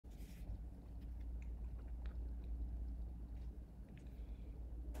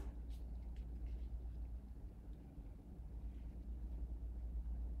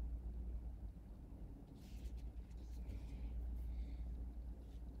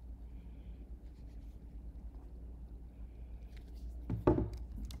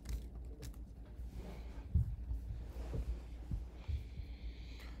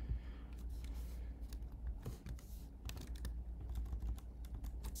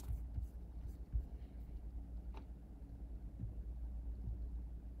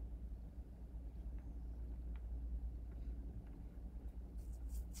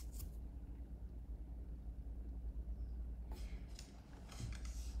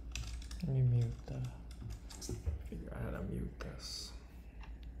Let me mute figure out how to mute this.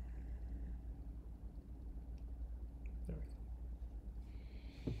 There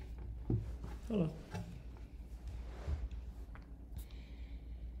we go. Hello.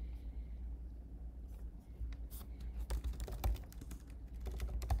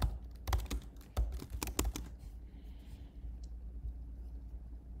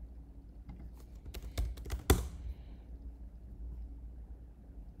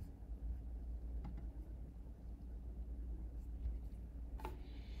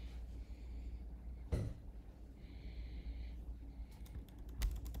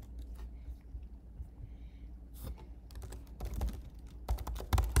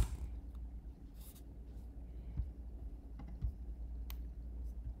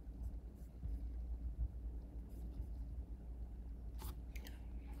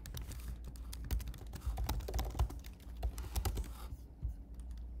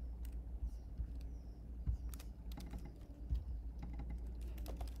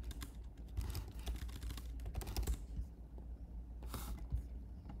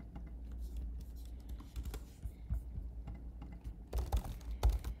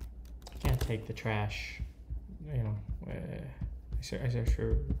 Can't take the trash, you know. I sure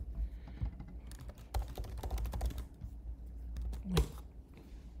like,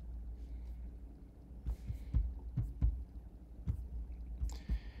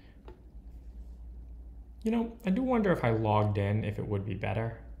 you know, I do wonder if I logged in, if it would be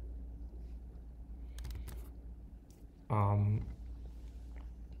better.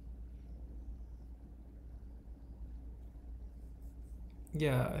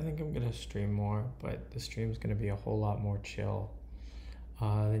 Yeah, I think I'm gonna stream more, but the stream's gonna be a whole lot more chill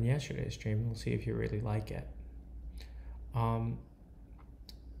than yesterday's stream. We'll see if you really like it. My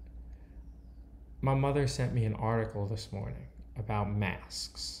mother sent me an article this morning about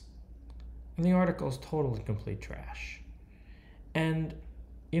masks, and the article is total and complete trash. And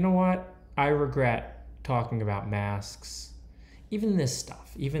you know what? I regret talking about masks. Even this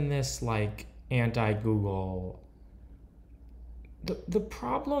stuff, even this like anti-Google. The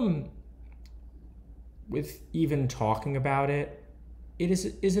problem with even talking about it,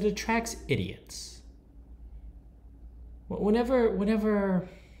 it attracts idiots. Whenever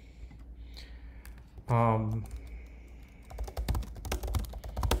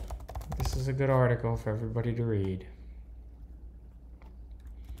this is a good article for everybody to read.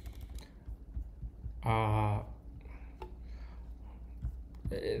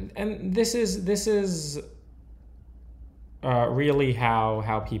 And this is really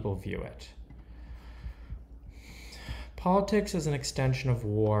how people view it. Politics is an extension of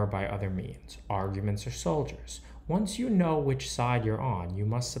war by other means. Arguments are soldiers. Once you know which side you're on, you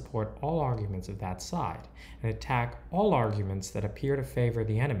must support all arguments of that side and attack all arguments that appear to favor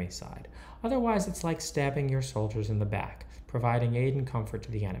the enemy side. Otherwise, it's like stabbing your soldiers in the back, providing aid and comfort to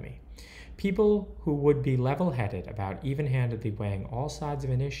the enemy. People who would be level-headed about even-handedly weighing all sides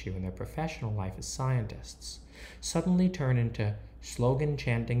of an issue in their professional life as scientists suddenly turn into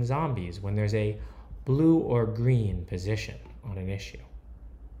slogan-chanting zombies when there's a blue or green position on an issue.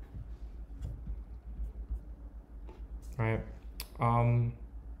 Right?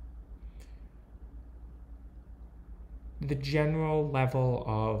 The general level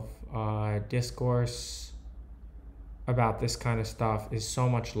of discourse about this kind of stuff is so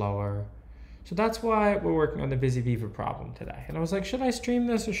much lower. So that's why we're working on the Busy Beaver problem today. And I was like, should I stream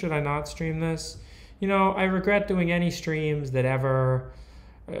this or should I not stream this? You know, I regret doing any streams that ever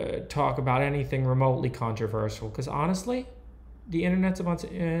talk about anything remotely controversial, because honestly, the internet's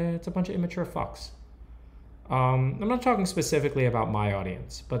it's a bunch of immature fucks. I'm not talking specifically about my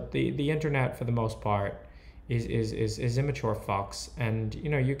audience, but the internet for the most part is immature fucks, and you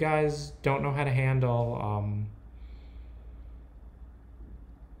know, you guys don't know how to handle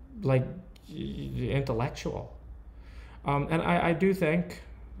like intellectual. And I do think,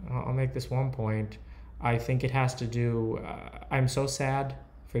 I'll make this one point, I think it has to do, I'm so sad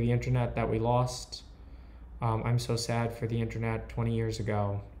for the internet that we lost. I'm so sad for the internet 20 years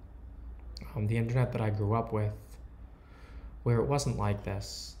ago. The internet that I grew up with, where it wasn't like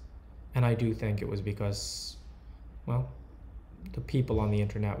this. And I do think it was because, well, the people on the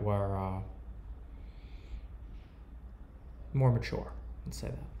internet were more mature, let's say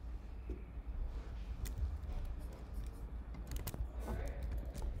that.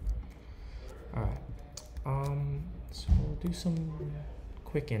 All right. So we'll do some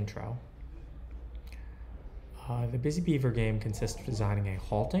quick intro. The Busy Beaver game consists of designing a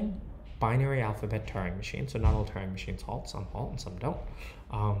halting binary alphabet Turing machine. So not all Turing machines halt. Some halt and some don't.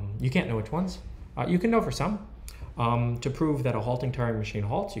 You can't know which ones. You can know for some. To prove that a halting Turing machine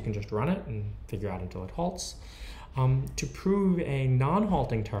halts, you can just run it and figure out until it halts. To prove a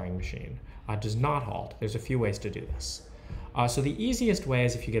non-halting Turing machine does not halt, there's a few ways to do this. So the easiest way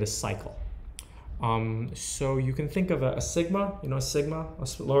is if you get a cycle. So you can think of a sigma, a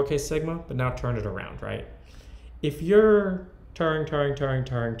lowercase sigma, but now turn it around, right? If you're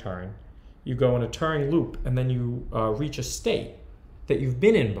Turing, you go in a Turing loop and then you reach a state that you've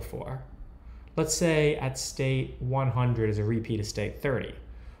been in before. Let's say at state 100 is a repeat of state 30.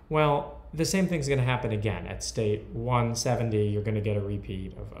 Well, the same thing's going to happen again. At state 170, you're going to get a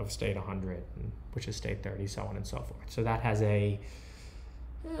repeat of state 100, which is state 30, so on and so forth. So that has a,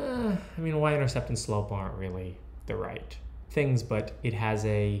 y-intercept and slope aren't really the right things, but it has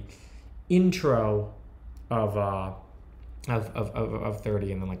a intro of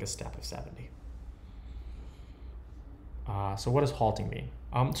 30 and then like a step of 70. So what does halting mean?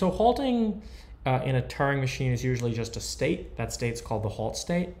 So halting in a Turing machine is usually just a state. That state's called the halt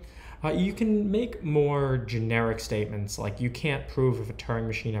state. You can make more generic statements, like you can't prove if a Turing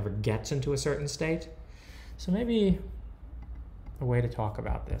machine ever gets into a certain state. So maybe a way to talk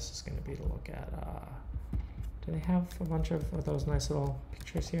about this is going to be to look at, do they have a bunch of those nice little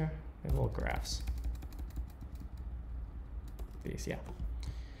pictures here? They have little graphs. These, yeah.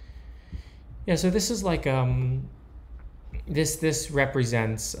 Yeah, so this is like, this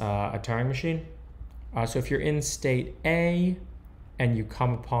represents a Turing machine. So if you're in state A and you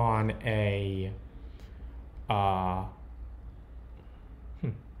come upon a, I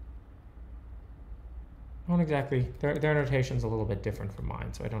don't exactly, their notation's a little bit different from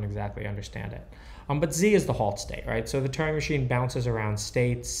mine, so I don't exactly understand it. But Z is the halt state, right? So the Turing machine bounces around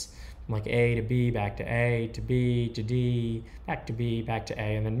states from like A to B, back to A, to B, to D, back to B, back to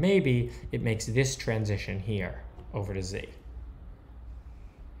A, and then maybe it makes this transition here over to Z.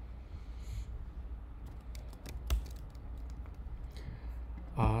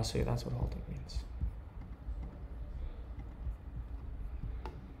 So yeah, that's what halting means.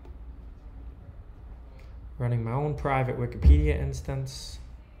 Running my own private Wikipedia instance.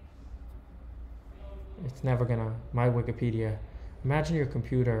 It's never gonna, my Wikipedia. Imagine your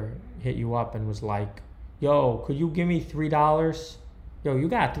computer hit you up and was like, yo, could you give me $3? Yo, you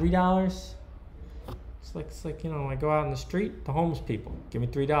got $3? It's like, I go out in the street, the homeless people, give me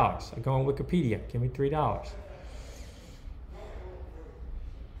 $3. I go on Wikipedia, give me $3.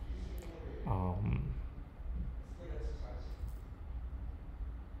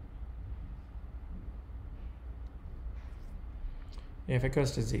 If it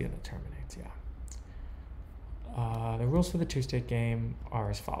goes to Z, then it terminates, yeah. The rules for the two-state game are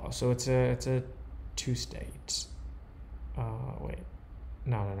as follows. So it's a two-state. Wait,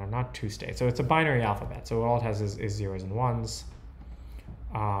 no, not two-state. So it's a binary alphabet. So all it has is zeros and ones.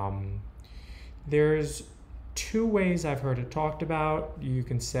 There's two ways I've heard it talked about. You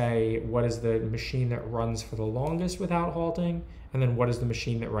can say, what is the machine that runs for the longest without halting? And then what is the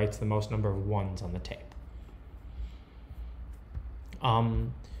machine that writes the most number of ones on the tape?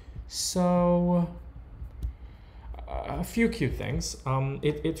 So a few cute things.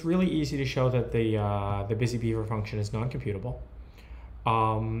 It's really easy to show that the busy beaver function is non-computable.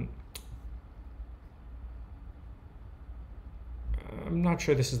 I'm not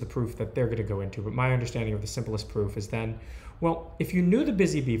sure this is the proof that they're going to go into, but my understanding of the simplest proof is then, well, if you knew the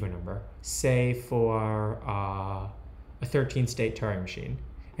busy beaver number, say for a 13-state Turing machine,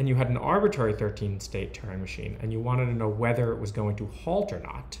 and you had an arbitrary 13-state Turing machine, and you wanted to know whether it was going to halt or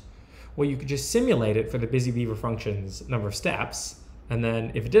not, well, you could just simulate it for the busy beaver function's number of steps, and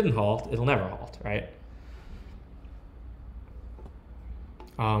then if it didn't halt, it'll never halt, right?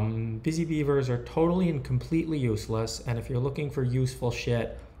 Busy beavers are totally and completely useless, and if you're looking for useful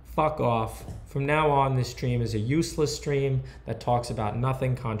shit, fuck off. From now on, this stream is a useless stream that talks about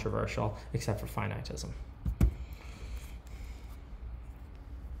nothing controversial except for finitism.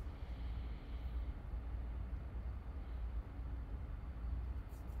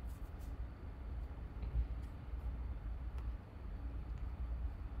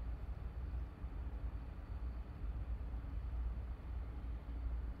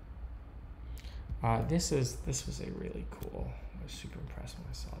 This was a really cool. I was super impressed when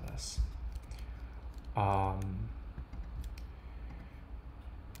I saw this.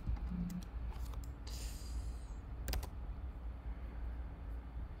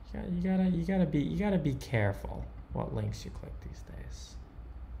 You gotta be careful what links you click these days.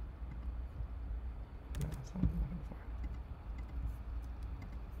 No, that's not what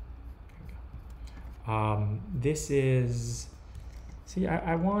I'm looking for. This is. See,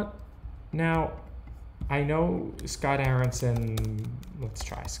 I want now. I know Scott Aronson, let's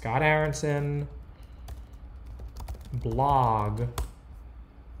try Scott Aronson blog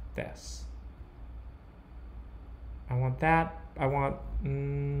this. I want that. I want,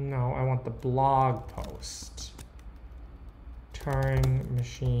 no, I want the blog post. Turing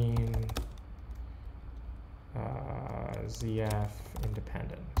machine ZF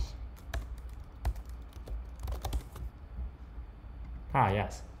independent. Ah,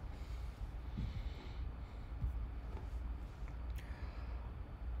 yes.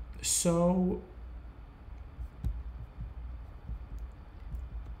 So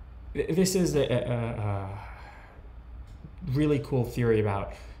this is a really cool theory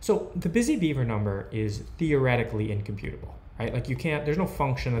about, so the busy beaver number is theoretically incomputable, right? Like you can't, there's no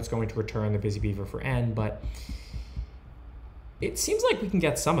function that's going to return the busy beaver for n, but it seems like we can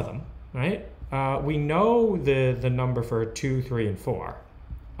get some of them, right? We know the number for 2, 3, and 4.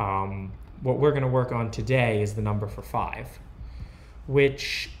 What we're going to work on today is the number for 5,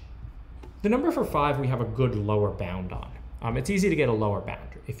 which the number for 5 we have a good lower bound on. It's easy to get a lower bound.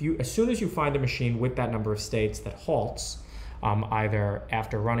 As soon as you find a machine with that number of states that halts, either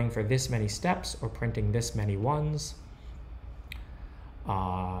after running for this many steps or printing this many ones,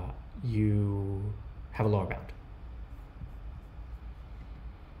 you have a lower bound.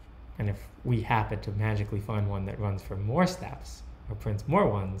 And if we happen to magically find one that runs for more steps or prints more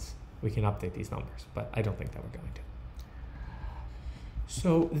ones, we can update these numbers, but I don't think that we're going to.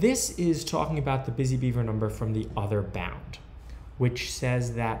 So this is talking about the busy beaver number from the other bound, which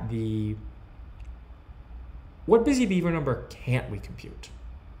says that what busy beaver number can't we compute?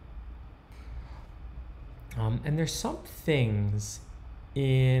 And there's some things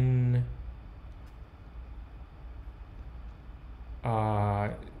in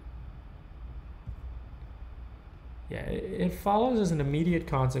it follows as an immediate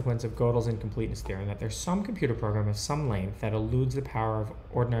consequence of Gödel's incompleteness theorem that there's some computer program of some length that eludes the power of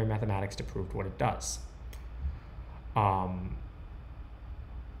ordinary mathematics to prove what it does.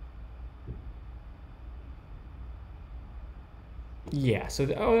 Yeah, so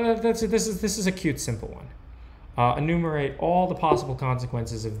this is a cute, simple one. Enumerate all the possible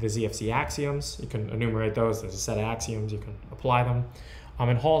consequences of the ZFC axioms. You can enumerate those. There's a set of axioms. You can apply them.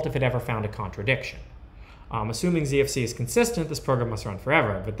 And halt if it ever found a contradiction. Assuming ZFC is consistent, this program must run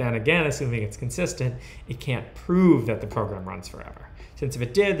forever. But then again, assuming it's consistent, it can't prove that the program runs forever. Since if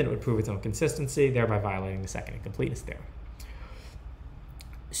it did, then it would prove its own consistency, thereby violating the second incompleteness theorem.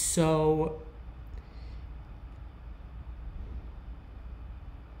 So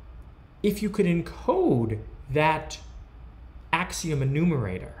if you could encode that axiom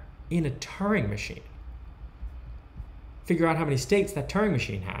enumerator in a Turing machine, figure out how many states that Turing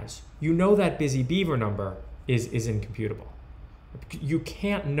machine has, you know that busy beaver number is incomputable. You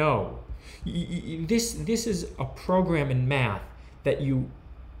can't know. This is a program in math that you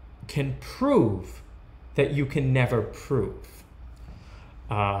can prove that you can never prove.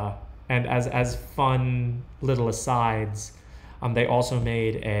 And as fun little asides, they also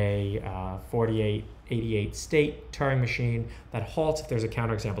made a 4888 state Turing machine that halts if there's a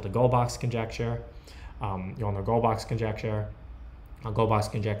counterexample to Goldbach's conjecture. You all know Goldbach's conjecture. Goldbach's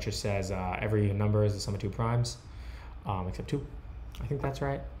conjecture says every number is the sum of 2 primes, except 2. I think that's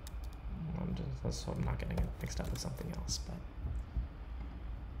right. I'm not getting it mixed up with something else.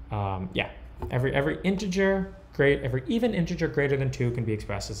 But yeah, every even integer greater than 2 can be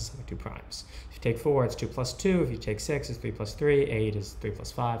expressed as the sum of 2 primes. If you take 4, it's 2 plus 2. If you take 6, it's 3 plus 3. 8 is 3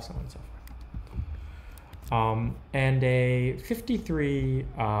 plus 5, so on and so forth. And a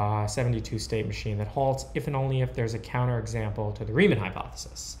 5372 state machine that halts if and only if there's a counterexample to the Riemann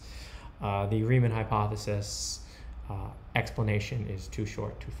hypothesis. The Riemann hypothesis explanation is too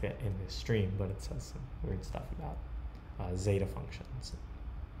short to fit in this stream, but it says some weird stuff about zeta functions and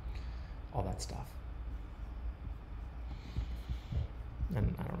all that stuff.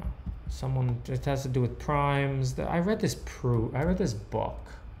 And I don't know. It has to do with primes. I read this book.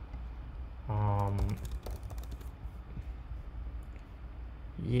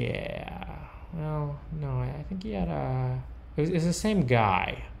 Yeah, well, no, I think he had it's the same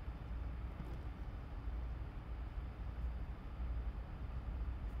guy.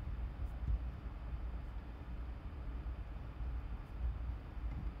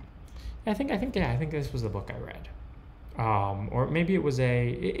 I think this was the book I read. Or maybe it was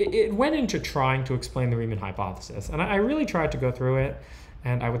it went into trying to explain the Riemann hypothesis, and I really tried to go through it,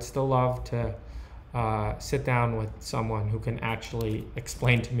 and I would still love to sit down with someone who can actually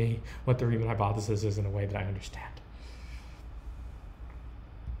explain to me what the Riemann hypothesis is in a way that I understand.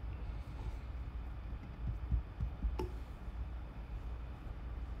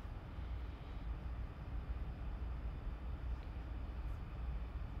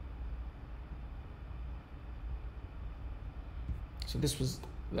 So this was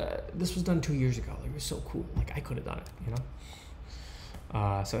done 2 years ago. It was so cool. Like, I could have done it, you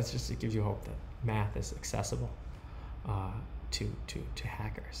know. So it gives you hope that math is accessible to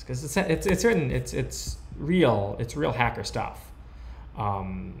hackers, because it's real hacker stuff.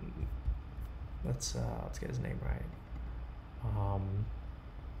 Let's get his name right.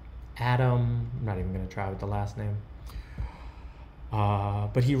 Adam. I'm not even gonna try with the last name.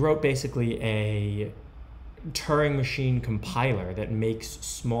 But he wrote basically a Turing machine compiler that makes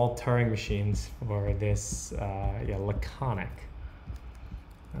small Turing machines for this laconic.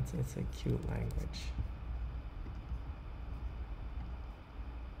 It's a cute language.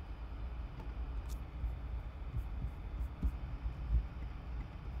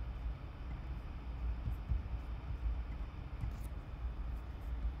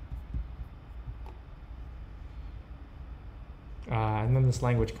 And then this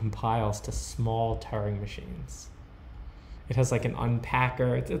language compiles to small Turing machines. It has like an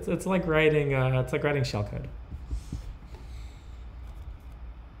unpacker. It's like writing shellcode.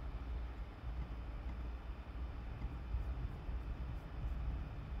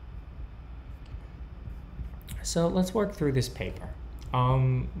 So let's work through this paper.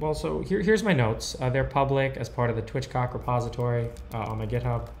 Well, so here's my notes. They're public as part of the Twitchcock repository on my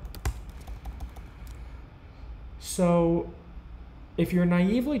GitHub. So if you're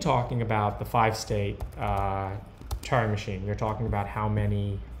naively talking about the 5-state Turing machine, you're talking about how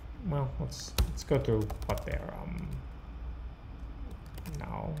many. Well, let's go through what they're.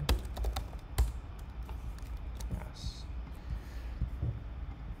 No. Yes.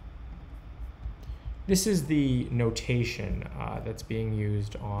 This is the notation that's being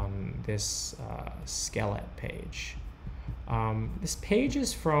used on this skeleton page. This page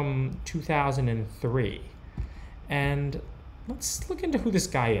is from 2003, and let's look into who this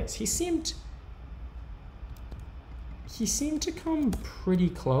guy is. He seemed to come pretty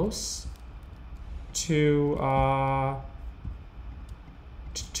close to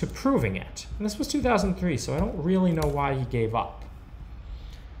proving it. And this was 2003, so I don't really know why he gave up.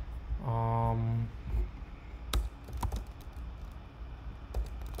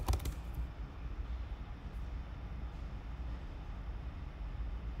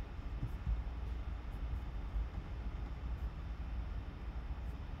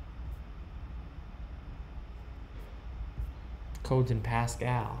 Codes in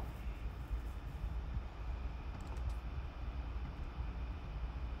Pascal.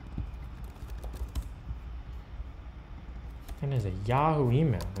 And there's a Yahoo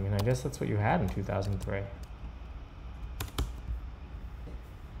email. I mean, I guess that's what you had in 2003.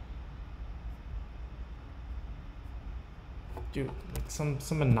 Dude, like some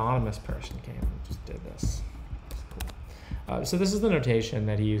anonymous person came and just did this. Cool. So this is the notation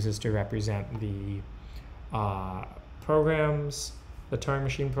that he uses to represent the programs, the Turing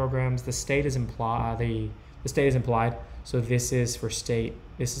machine programs. The state is implied. The state is implied. So this is for state.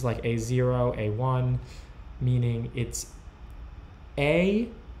 This is like A0, A1, meaning it's A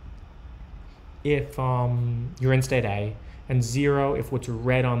if you're in state A, and 0 if what's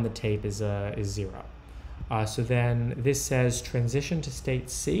read on the tape is 0. So then this says transition to state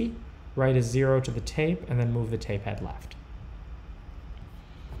C, write a 0 to the tape, and then move the tape head left.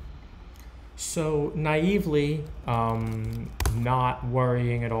 So naively, not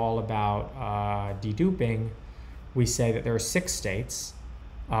worrying at all about deduping, we say that there are 6 states.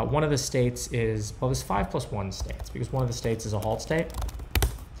 One of the states is, well, there's 5 plus 1 states, because one of the states is a halt state.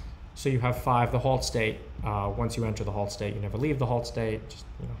 So you have 5, the halt state. Once you enter the halt state, you never leave the halt state. Just,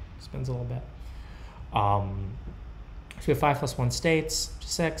 spins a little bit. So we have 5 plus 1 states,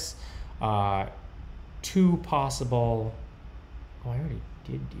 6. 2 possible. Oh, I already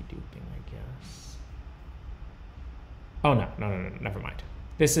did deduping, I guess. Oh, no, never mind.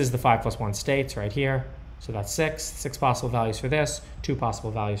 This is the 5 plus 1 states right here. So that's 6. 6 possible values for this, 2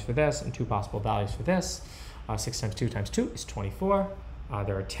 possible values for this, and 2 possible values for this. 6 times 2 times 2 is 24.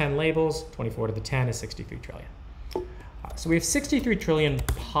 There are 10 labels. 24 to the 10 is 63 trillion. So we have 63 trillion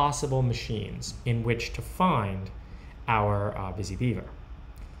possible machines in which to find our busy beaver.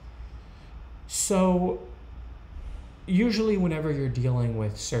 So usually whenever you're dealing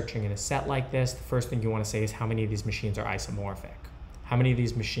with searching in a set like this, the first thing you want to say is how many of these machines are isomorphic. How many of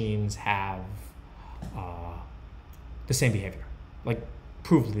these machines have the same behavior, like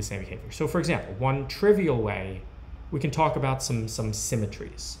provably the same behavior. So for example, one trivial way we can talk about some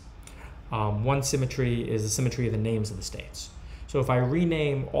symmetries. One symmetry is the symmetry of the names of the states. So if I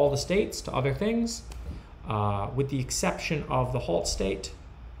rename all the states to other things, with the exception of the halt state,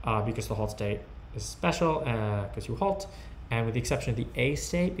 because the halt state is special because you halt, and with the exception of the A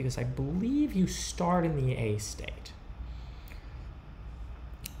state, because I believe you start in the A state.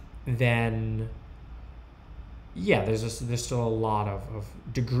 then yeah, there's still a lot of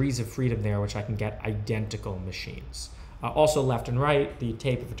degrees of freedom there, which I can get identical machines. Also, left and right, the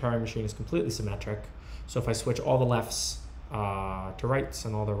tape of a Turing machine is completely symmetric. So if I switch all the lefts to rights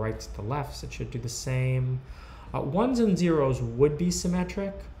and all the rights to lefts, it should do the same. Ones and zeros would be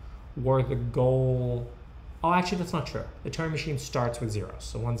symmetric, were the goal. Oh, actually, that's not true. The Turing machine starts with zeros,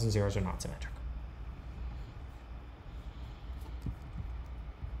 so ones and zeros are not symmetric.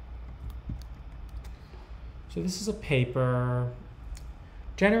 So this is a paper,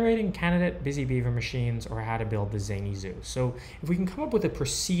 generating candidate busy beaver machines or how to build the zany zoo. So if we can come up with a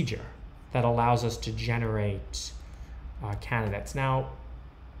procedure that allows us to generate candidates. Now,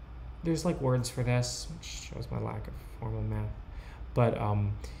 there's like words for this, which shows my lack of formal math. But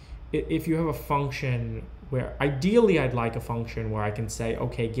if you have a function where, ideally I'd like a function where I can say,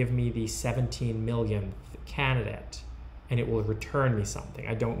 okay, give me the 17 millionth candidate, and it will return me something.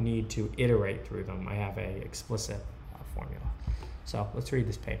 I don't need to iterate through them. I have a explicit formula. So let's read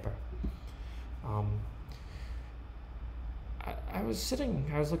this paper. I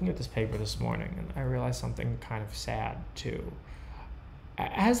was looking at this paper this morning, and I realized something kind of sad too.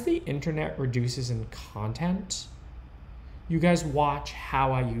 As the internet reduces in content, you guys watch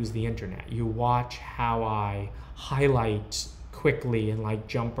how I use the internet. You watch how I highlight quickly and like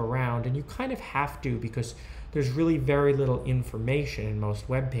jump around, and you kind of have to because there's really very little information in most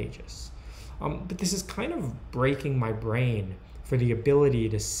web pages. But this is kind of breaking my brain for the ability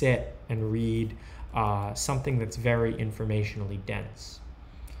to sit and read something that's very informationally dense.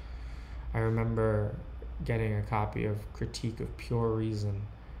 I remember getting a copy of Critique of Pure Reason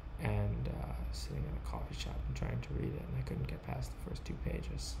and sitting in a coffee shop and trying to read it, and I couldn't get past the first 2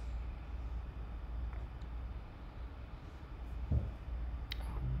 pages.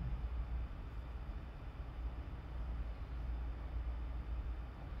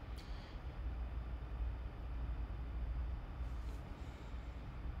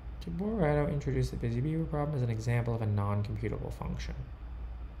 Boretto introduced the busy beaver problem as an example of a non-computable function.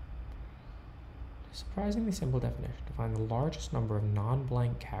 A surprisingly simple definition to find the largest number of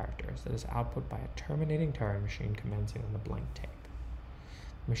non-blank characters that is output by a terminating Turing machine commencing on the blank tape.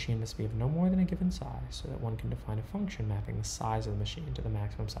 The machine must be of no more than a given size so that one can define a function mapping the size of the machine to the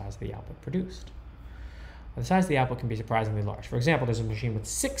maximum size of the output produced. Well, the size of the output can be surprisingly large. For example, there's a machine with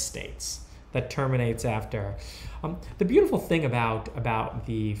 6 states that terminates after. The beautiful thing about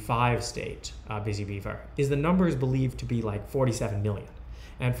the 5-state busy beaver is the number is believed to be like 47 million.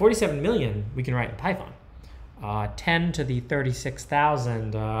 And 47 million we can write in Python. 10 to the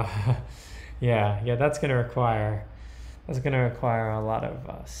 36,000, yeah, that's gonna require a lot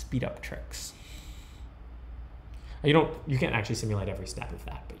of speed up tricks. You can't actually simulate every step of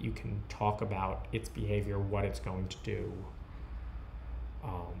that, but you can talk about its behavior, what it's going to do.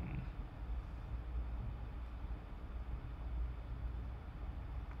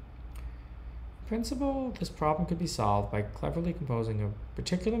 In principle, this problem could be solved by cleverly composing a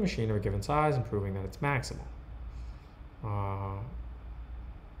particular machine of a given size and proving that it's maximal. How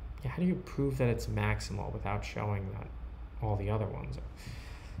do you prove that it's maximal without showing that all the other ones are?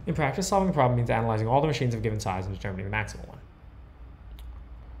 In practice, solving the problem means analyzing all the machines of a given size and determining the maximal one.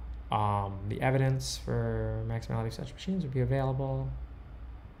 The evidence for maximality of such machines would be available.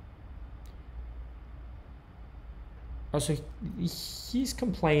 Oh, so he's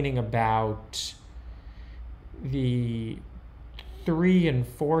complaining about the 3 and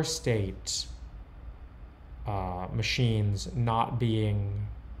 4 state machines not being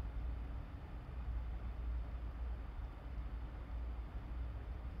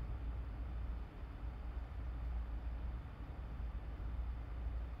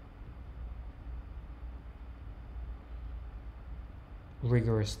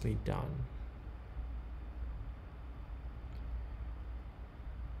rigorously done.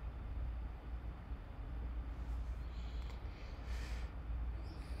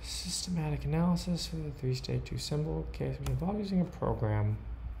 Systematic analysis for the 3-state 2-symbol case which involves using a program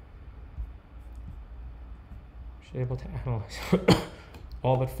which is able to analyze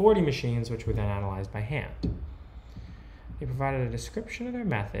all but 40 machines, which were then analyzed by hand. They provided a description of their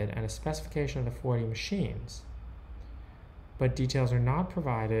method and a specification of the 40 machines, but details are not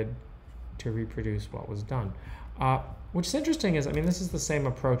provided to reproduce what was done. Which is interesting is, I mean, this is the same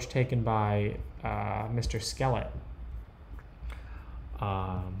approach taken by Mr. Skellett.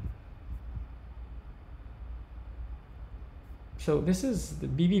 So this is the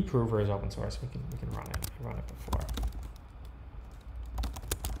BB Prover is open source. We can run it. I run it before.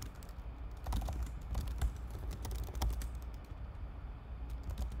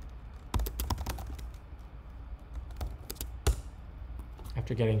 After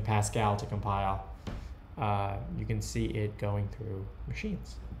after getting Pascal to compile, you can see it going through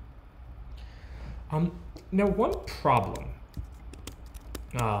machines. Now, one problem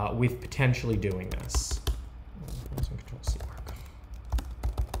with potentially doing this, Control-C work.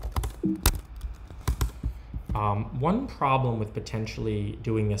 One problem with potentially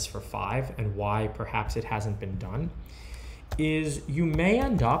doing this for 5 and why perhaps it hasn't been done is you may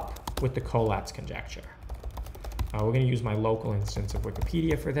end up with the Collatz conjecture. We're going to use my local instance of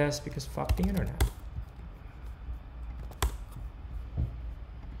Wikipedia for this because fuck the internet.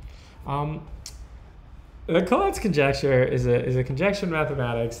 The Collatz conjecture is a conjecture in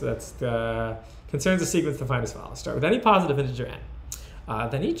mathematics that concerns a sequence defined as follows. Start with any positive integer n.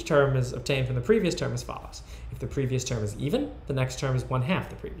 Then each term is obtained from the previous term as follows. If the previous term is even, the next term is 1/2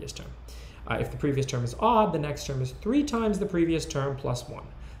 the previous term. If the previous term is odd, the next term is 3 times the previous term plus 1.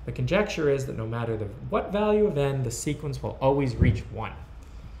 The conjecture is that no matter what value of n, the sequence will always reach 1.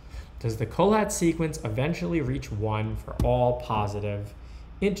 Does the Collatz sequence eventually reach 1 for all positive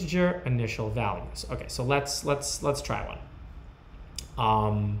integer initial values? Okay, so let's try one.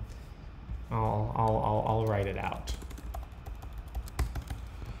 I'll write it out.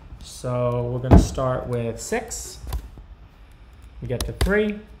 So we're going to start with 6. We get to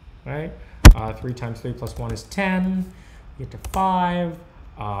 3, right? 3 times 3 plus 1 is 10. We get to 5.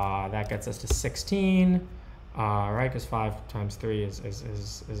 That gets us to 16, right? Because 5 times 3 is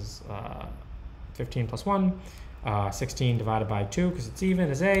 15 plus 1. 16 divided by 2, because it's even,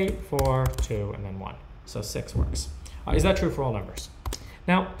 is 8, 4, 2, and then 1. So 6 works. Is that true for all numbers?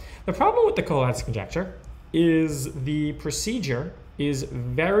 Now, the problem with the Collatz conjecture is the procedure is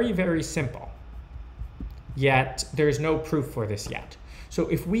very, very simple, yet there's no proof for this yet. So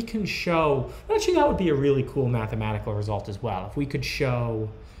if we can show, actually that would be a really cool mathematical result as well. If we could show,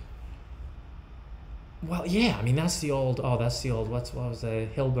 well, yeah, I mean, what was it?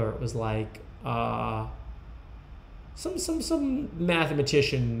 Hilbert was like, some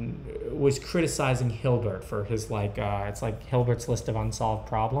mathematician was criticizing Hilbert for his it's like Hilbert's list of unsolved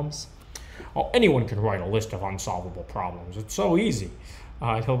problems. Oh, anyone can write a list of unsolvable problems. It's so easy.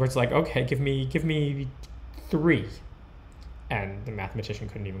 Hilbert's like, okay, give me 3. And the mathematician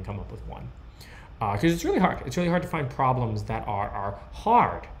couldn't even come up with 1. Because it's really hard. It's really hard to find problems that are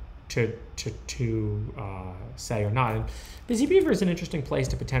hard to say or not. And Busy Beaver is an interesting place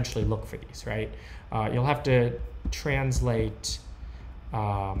to potentially look for these, right? You'll have to translate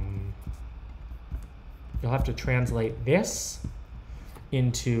this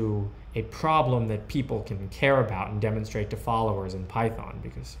into a problem that people can care about and demonstrate to followers in Python,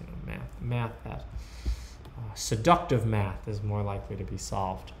 because math that seductive math is more likely to be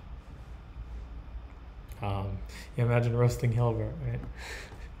solved. You imagine roasting Hilbert,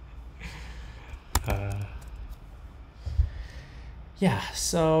 right? Yeah,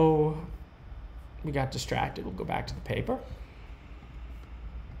 so we got distracted. We'll go back to the paper.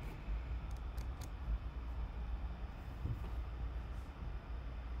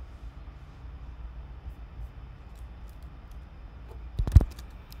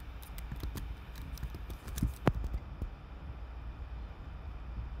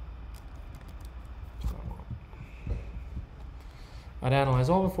 I'd analyze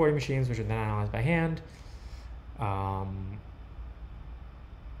all the 40 machines, which are then analyzed by hand.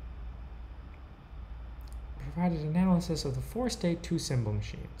 Provided analysis of the 4-state 2-symbol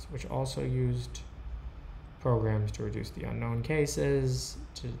machines, which also used programs to reduce the unknown cases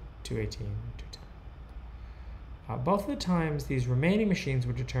to 218 and 210. Both of the times, these remaining machines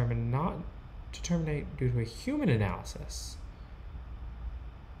were determined not to terminate due to a human analysis.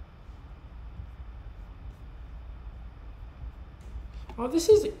 Oh, this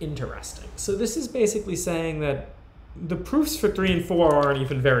is interesting. So this is basically saying that the proofs for 3 and 4 aren't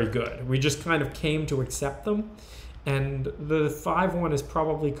even very good. We just kind of came to accept them. And the 5 one is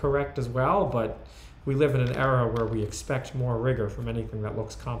probably correct as well, but we live in an era where we expect more rigor from anything that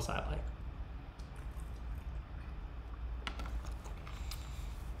looks comp-sci-like.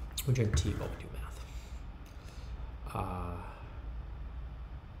 We drink tea while we do math.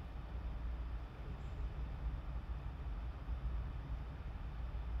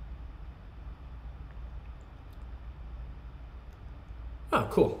 Oh,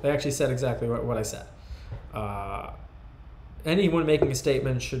 cool. They actually said exactly what I said. Anyone making a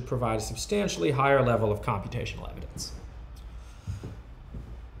statement should provide a substantially higher level of computational evidence.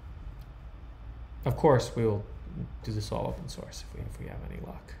 Of course, we will do this all open source if we have any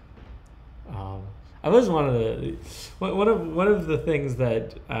luck. I was one of the things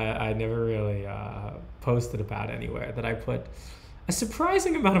that I never really posted about anywhere, that I put a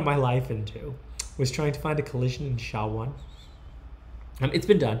surprising amount of my life into, was trying to find a collision in SHA-1. It's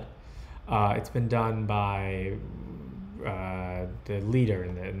been done. It's been done by the leader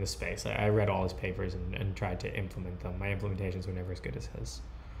in the space. I read all his papers and tried to implement them. My implementations were never as good as his.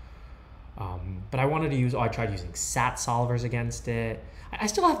 But I tried using SAT solvers against it. I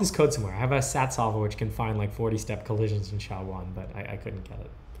still have this code somewhere. I have a SAT solver which can find like 40-step collisions in SHA-1, but I couldn't get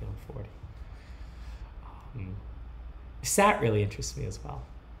it beyond 40. SAT really interests me as well.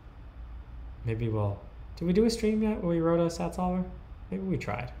 Maybe did we do a stream yet where we wrote a SAT solver? Maybe we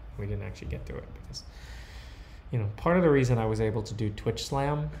tried. We didn't actually get through it because, part of the reason I was able to do Twitch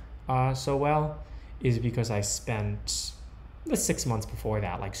Slam so well is because I spent the 6 months before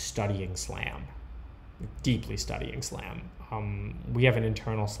that like studying Slam, deeply studying Slam. We have an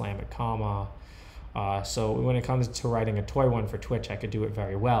internal Slam at Comma, so when it comes to writing a toy one for Twitch, I could do it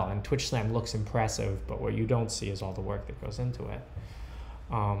very well. And Twitch Slam looks impressive, but what you don't see is all the work that goes into it.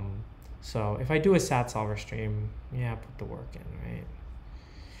 So if I do a SAT solver stream, yeah, put the work in, right?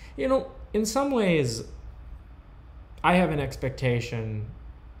 In some ways, I have an expectation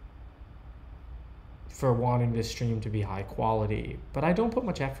for wanting this stream to be high quality, but I don't put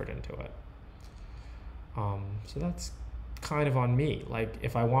much effort into it. So that's kind of on me. Like,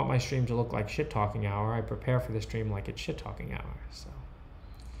 if I want my stream to look like Shit Talking Hour, I prepare for the stream like it's Shit Talking Hour. So,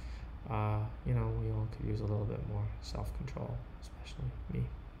 we all could use a little bit more self-control, especially me.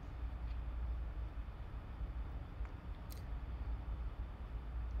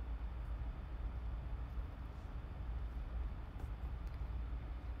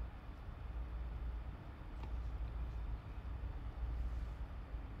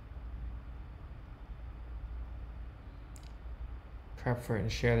 Prep for it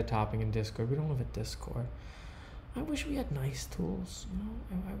and share the topic in Discord. We don't have a Discord. I wish we had nice tools.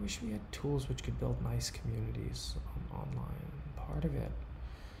 I wish we had tools which could build nice communities online. Part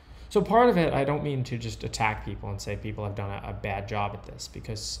of it, I don't mean to just attack people and say people have done a bad job at this,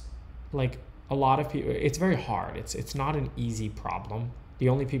 because like a lot of people, it's very hard. It's not an easy problem. The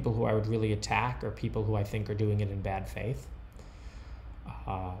only people who I would really attack are people who I think are doing it in bad faith.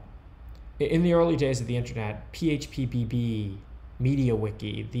 In the early days of the internet, PHPBB,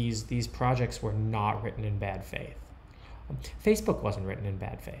 MediaWiki, these projects were not written in bad faith. Facebook wasn't written in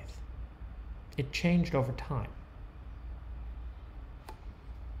bad faith. It changed over time.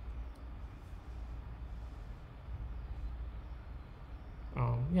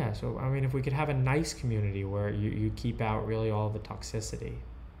 So if we could have a nice community where you keep out really all the toxicity,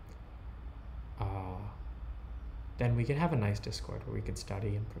 then we could have a nice Discord where we could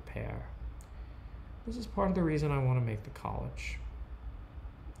study and prepare. This is part of the reason I want to make the college.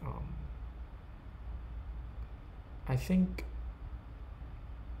 I think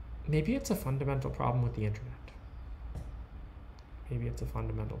maybe it's a fundamental problem with the internet. Maybe it's a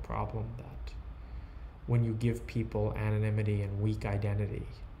fundamental problem that when you give people anonymity and weak identity,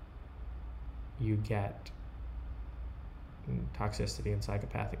 you get toxicity and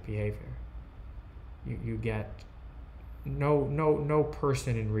psychopathic behavior. You get no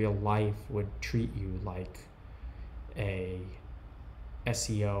person in real life would treat you like a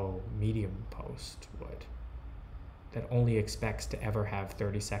SEO Medium post would, that only expects to ever have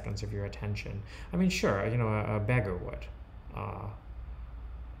 30 seconds of your attention. Sure, a beggar would.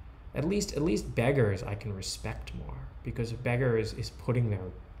 At least beggars I can respect more, because a beggar is putting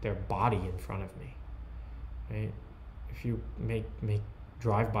their body in front of me, right? If you make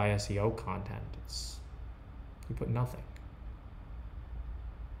drive-by SEO content, you put nothing.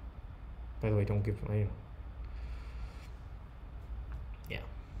 By the way, don't give yeah.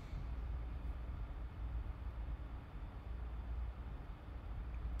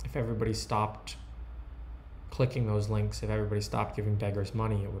 If everybody stopped clicking those links, if everybody stopped giving beggars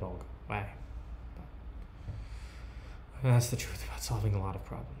money, it would all go away. But that's the truth about solving a lot of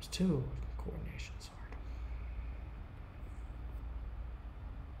problems too. Coordination's hard.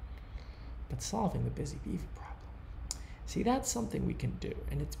 But solving the busy beaver problem, see, that's something we can do,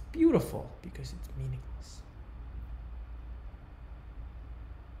 and it's beautiful because it's meaningless.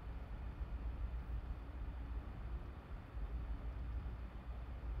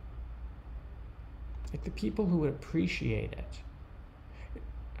 Like the people who would appreciate it.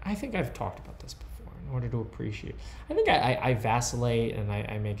 I think I've talked about this before. In order to appreciate, I think I vacillate, and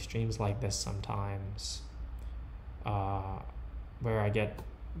I make streams like this sometimes, where I get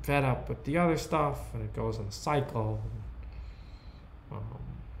fed up with the other stuff, and it goes in a cycle.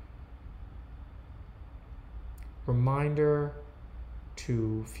 Reminder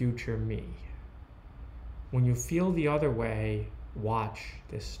to future me: when you feel the other way, watch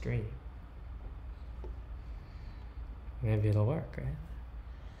this stream. Maybe it'll work, right?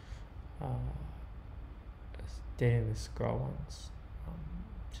 Dating this girl once.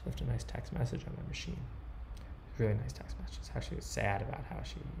 She left a nice text message on my machine. Really nice text message. How she was sad about how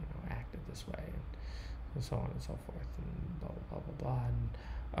she, acted this way, and so on and so forth, and blah blah blah blah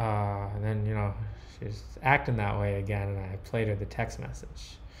blah. And then she's acting that way again, and I played her the text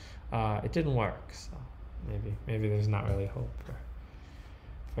message. It didn't work, so maybe there's not really hope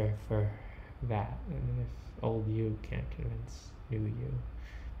for that. And if old you can't convince new you,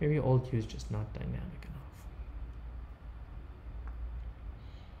 maybe old you is just not dynamic enough.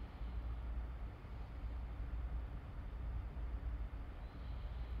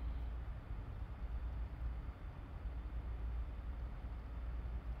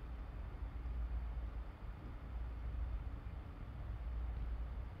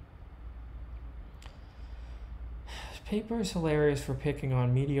 Paper is hilarious for picking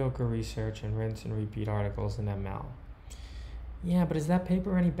on mediocre research and rinse and repeat articles in ML. Yeah, but is that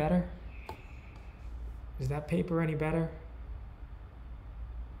paper any better? Is that paper any better?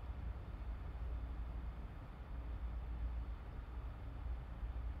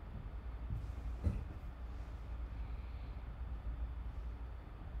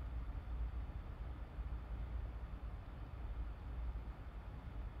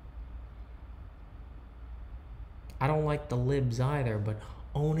 I don't like the libs either, but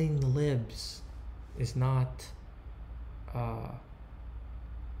owning the libs is not, I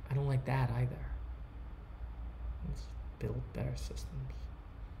don't like that either. Let's build better systems.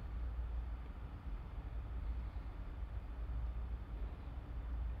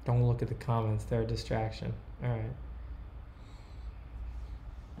 Don't look at the comments, they're a distraction. All right.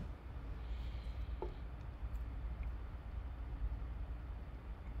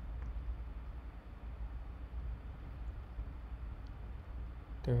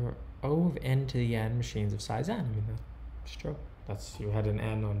 There are O of n to the n machines of size n. I mean, that's true. You had an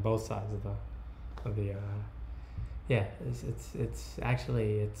n on both sides of the yeah. It's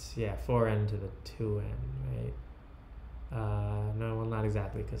actually 4n to the 2n, right? No, well, not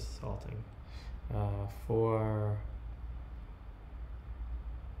exactly, because it's salting. 4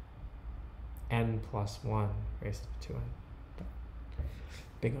 n plus 1 raised to 2n.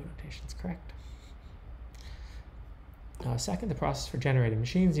 Big O notation is correct. Second, the process for generating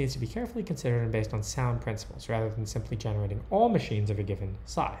machines needs to be carefully considered and based on sound principles, rather than simply generating all machines of a given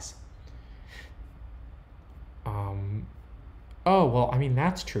size. Oh, well, I mean,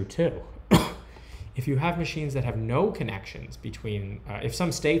 that's true too. If you have machines that have no connections between, if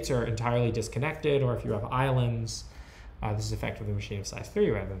some states are entirely disconnected, or if you have islands, this is effectively a machine of size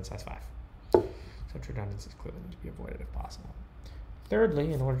 3 rather than size 5. Such redundancies clearly need to be avoided if possible.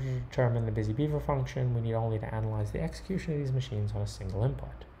 Thirdly, in order to determine the busy beaver function, we need only to analyze the execution of these machines on a single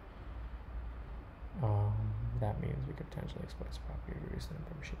input. That means we could potentially exploit this property to reduce the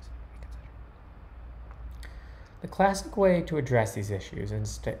number of machines that we consider. The classic way to address these issues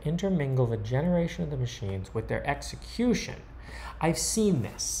is to intermingle the generation of the machines with their execution. I've seen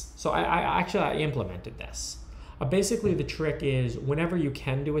this. So I implemented this. Basically, the trick is whenever you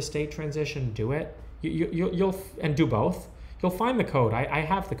can do a state transition, do it. You'll and do both. You'll find the code. I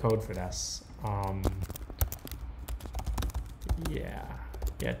have the code for this. Yeah,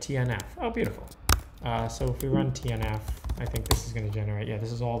 TNF. Oh, beautiful. So if we run TNF, I think this is going to generate,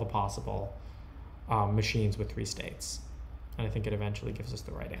 this is all the possible machines with 3 states. And I think it eventually gives us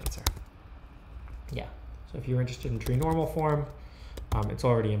the right answer. Yeah, so if you're interested in tree normal form, it's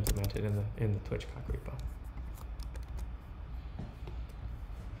already implemented in the TwitchCock repo.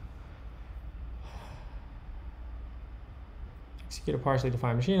 Execute a partially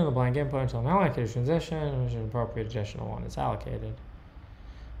defined machine on the blank input until an allocated transition, which an appropriate additional one is allocated.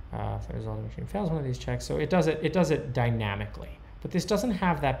 If the result of the machine fails one of these checks, so it does it dynamically. But this doesn't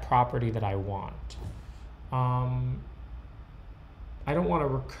have that property that I want. I don't want a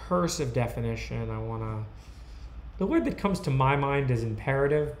recursive definition. I want a. The word that comes to my mind is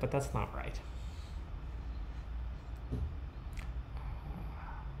imperative, but that's not right.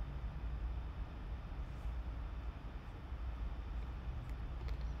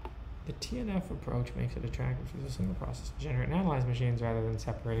 The TNF approach makes it attractive to use a single process to generate and analyze machines rather than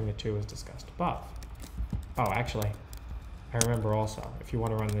separating the two as discussed above. Oh, actually, I remember also, if you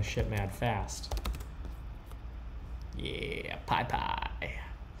want to run this shit mad fast. Yeah, pie.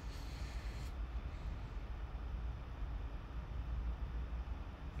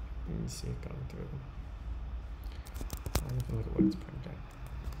 Let me see it going through. Let me look at what it's printing.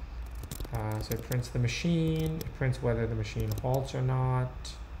 So it prints the machine, it prints whether the machine halts or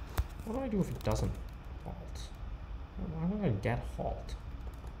not. What do I do if it doesn't halt? How do I get halt?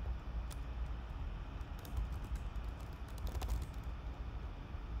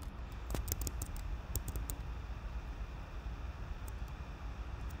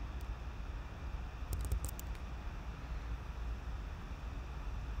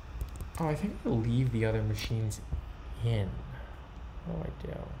 Oh, I think I'll leave the other machines in. What do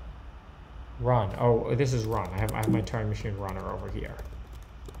I do? Run. Oh, this is run. I have my Turing machine runner over here.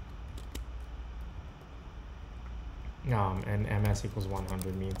 And ms equals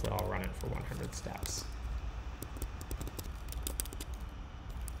 100 means that I'll run it for 100 steps.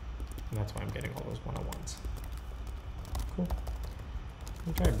 And that's why I'm getting all those 101s. Cool. Let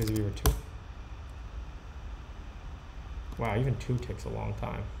me try Busy Beaver 2. Wow, even 2 takes a long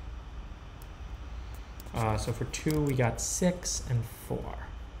time. So for 2, we got 6 and 4.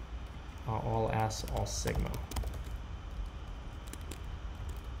 All S, all sigma.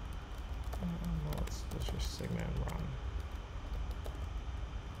 Let's just sigma and run.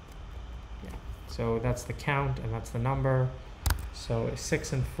 Yeah. So that's the count and that's the number. So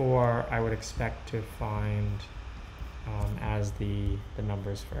 6 and 4, I would expect to find as the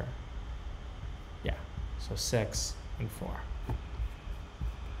numbers for, yeah. So 6 and 4.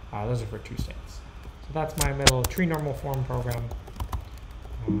 Those are for 2 states. So that's my little tree normal form program.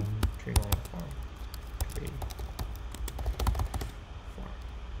 Tree normal form. Tree form.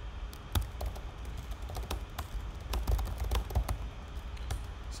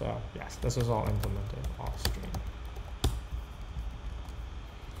 So yes, this was all implemented off stream.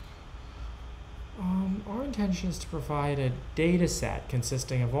 Our intention is to provide a data set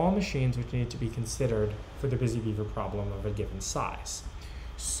consisting of all machines which need to be considered for the Busy Beaver problem of a given size.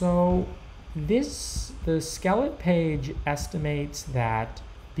 So the skeleton page estimates that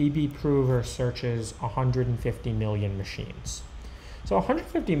BB Prover searches 150 million machines. So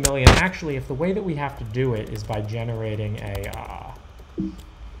 150 million, actually, if the way that we have to do it is by generating a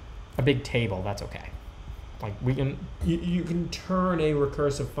big table, that's okay. Like you can turn a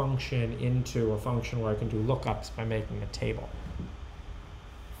recursive function into a function where I can do lookups by making a table.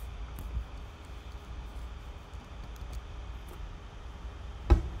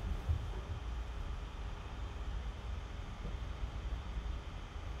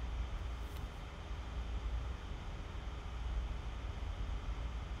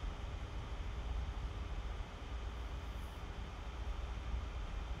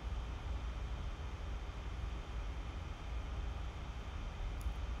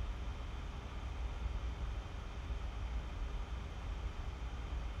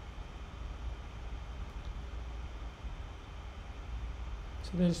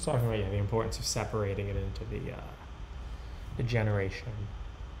 So they're just talking about the importance of separating it into the generation.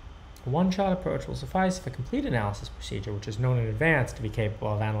 A one-shot approach will suffice if a complete analysis procedure, which is known in advance to be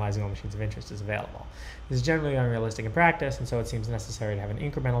capable of analyzing all machines of interest, is available. This is generally unrealistic in practice, and so it seems necessary to have an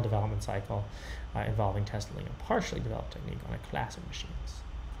incremental development cycle involving testing a partially developed technique on a class of machines.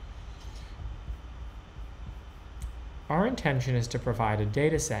 Our intention is to provide a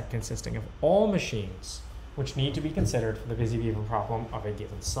data set consisting of all machines which need to be considered for the Busy Beaver problem of a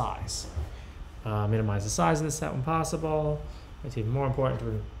given size. Minimize the size of the set when possible. It's even more important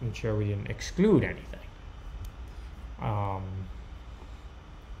to ensure we didn't exclude anything.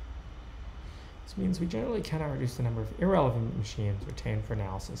 This means we generally cannot reduce the number of irrelevant machines retained for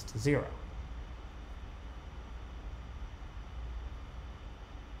analysis to 0.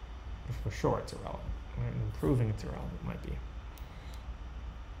 If we're sure it's irrelevant. Right? And proving it's irrelevant might be.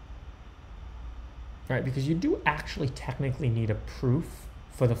 Right, because you do actually technically need a proof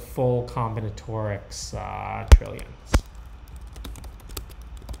for the full combinatorics trillions.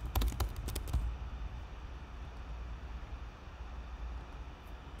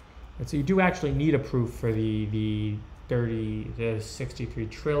 And so you do actually need a proof for the 63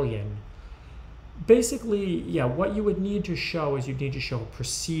 trillion. Basically, yeah, what you would need to show is you'd need to show a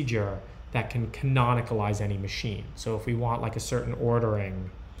procedure that can canonicalize any machine. So if we want like a certain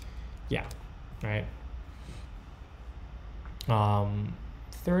ordering, yeah, right?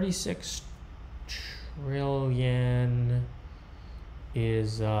 36 trillion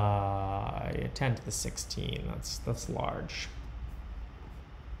is 10 to the 16. That's large.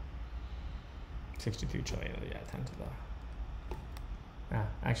 63 trillion, yeah, 10 to the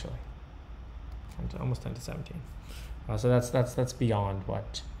actually 10 to, almost 10 to 17. So that's beyond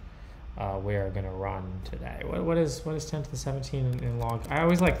what we're gonna run today. What is 10 to the 17 in log? I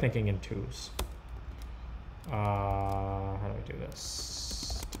always like thinking in 2s. How do I do this?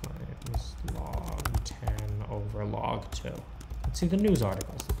 Times log 10 over log 2. Let's see the news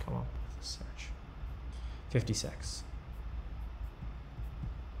articles that come up with this search. 56.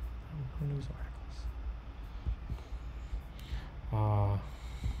 News articles.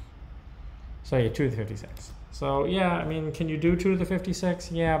 So yeah, 2 to the 56. So yeah, I mean, can you do 2 to the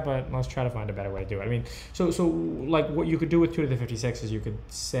 56? Yeah, but let's try to find a better way to do it. I mean, so like what you could do with 2 to the 56 is you could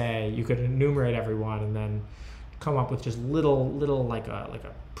enumerate everyone and then come up with just little like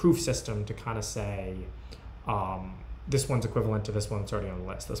a proof system to kind of say this one's equivalent to this one that's already on the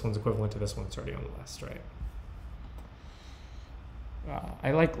list. This one's equivalent to this one that's already on the list, right?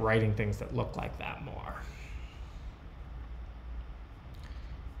 I like writing things that look like that more.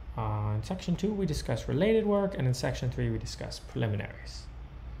 In section 2, we discuss related work, and in section 3, we discuss preliminaries.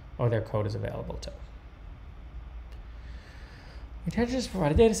 Oh, their code is available too. We tend to just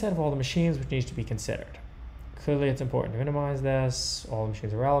provide a data set of all the machines which needs to be considered. Clearly, it's important to minimize this. All the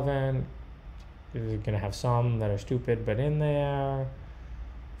machines are relevant. You're going to have some that are stupid, but in there.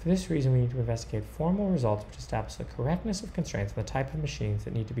 For this reason, we need to investigate formal results which establish the correctness of constraints and the type of machines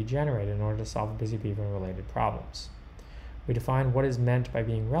that need to be generated in order to solve the busy beaver and related problems. We define what is meant by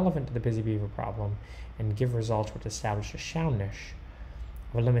being relevant to the busy beaver problem and give results which establish a soundness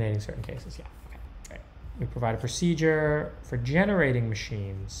of eliminating certain cases. Yeah, okay, right. We provide a procedure for generating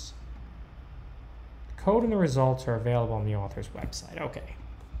machines. The code and the results are available on the author's website. Okay,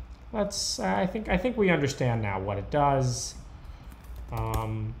 let's. I think we understand now what it does.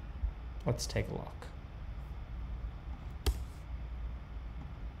 Let's take a look.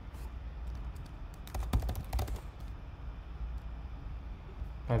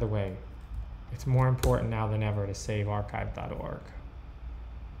 By the way, it's more important now than ever to save archive.org.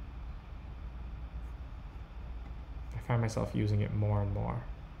 I find myself using it more and more.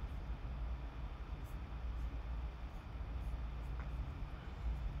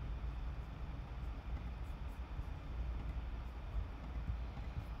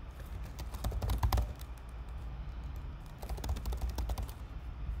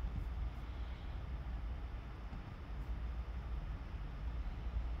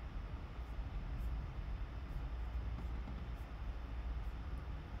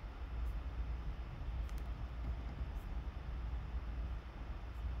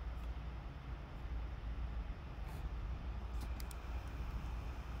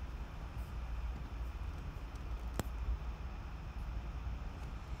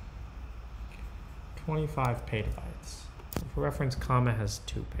 $25 petabytes. For reference, comma has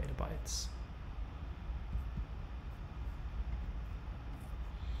 2 petabytes.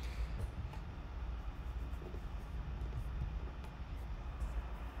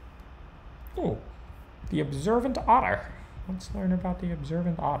 Oh, the observant otter. Let's learn about the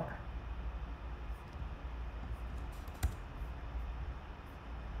observant otter.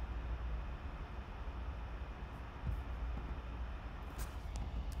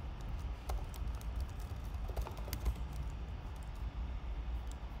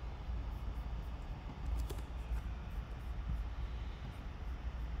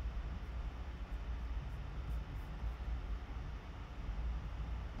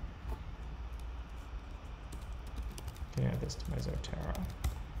 Add this to my Zotero.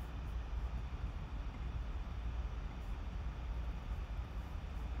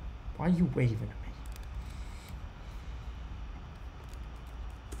 Why are you waving at me?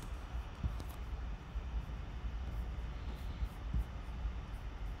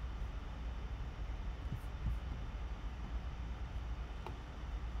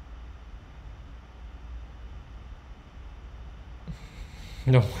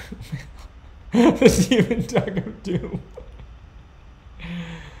 No. This even Tug of Doom.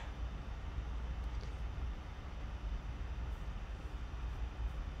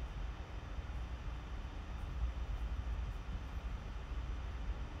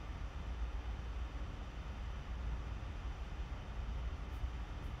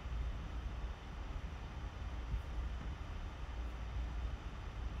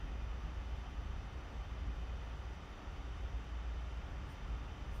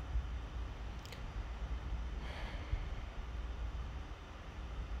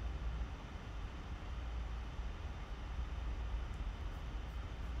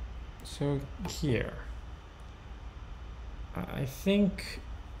 So here, I think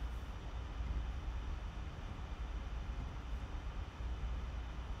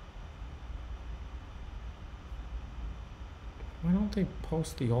why don't they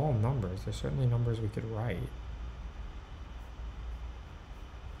post the all numbers? There's certainly numbers we could write.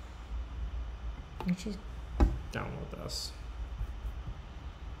 Let's just download this.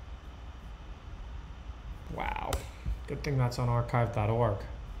 Wow. Good thing that's on archive.org.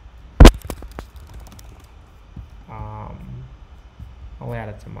 I'll add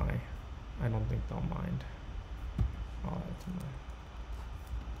it to my, I don't think they'll mind. I'll add it to my.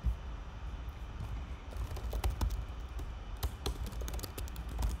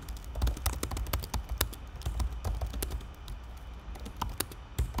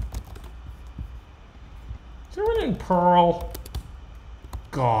 Is there one in Perl?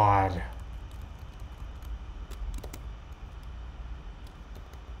 God.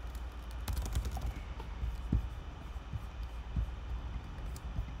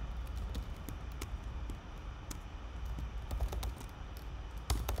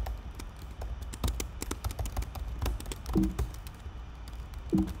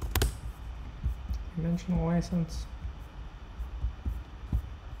 Dimensional license.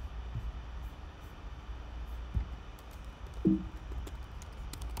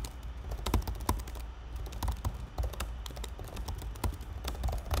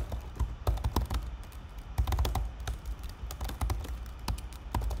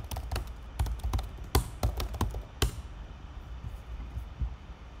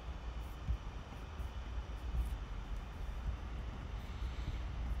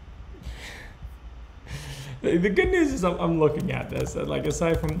 The good news is I'm looking at this, and like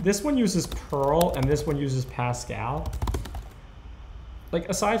aside from this one uses Perl and this one uses Pascal. Like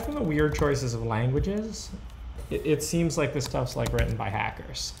aside from the weird choices of languages, it seems like this stuff's like written by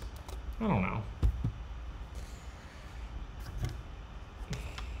hackers. I don't know.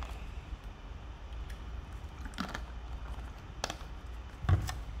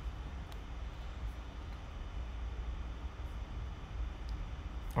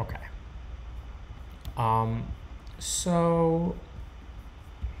 Okay. So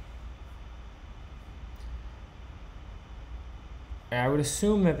I would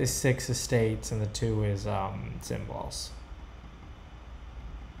assume that the 6 is states and the 2 is symbols.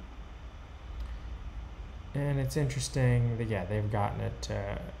 And it's interesting that, yeah, they've gotten it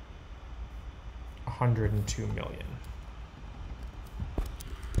to 102 million.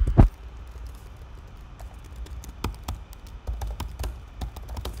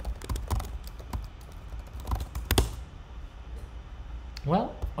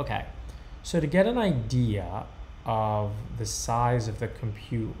 Well, okay. So to get an idea of the size of the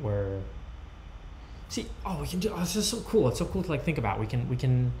compute where, see, oh, we can do, oh, this is so cool. It's so cool to like think about. We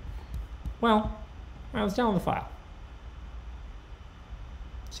can, well, all right, let's download the file.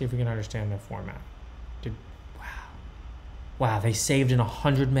 See if we can understand the format. Dude, wow. Wow, they saved in a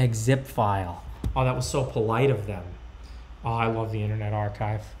 100 meg zip file. Oh, that was so polite of them. Oh, I love the Internet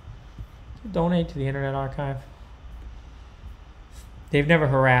Archive. Donate to the Internet Archive. They've never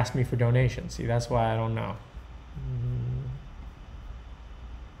harassed me for donations. See, that's why I don't know.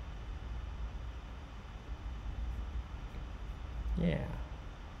 Yeah.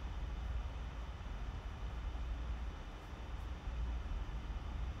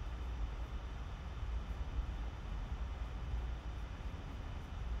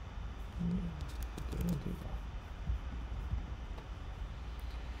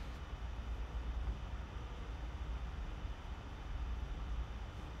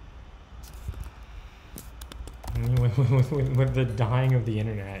 With the dying of the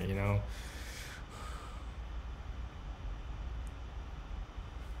internet, you know.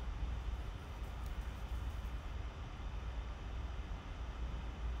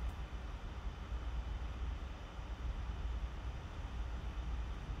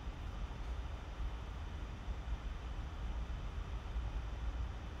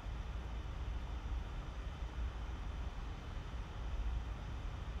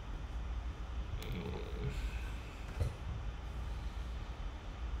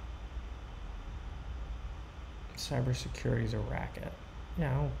 Cybersecurity is a racket.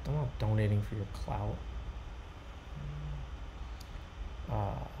 Yeah, I'm not donating for your clout.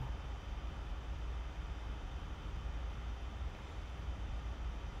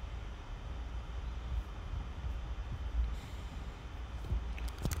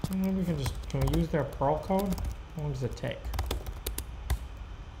 Maybe we can we use their Perl code? How long does it take?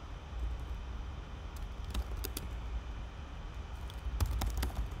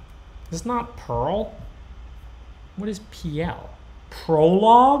 It's not Perl. What is PL?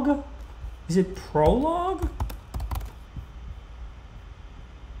 Prologue? Is it Prologue?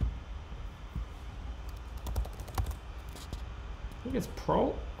 I think it's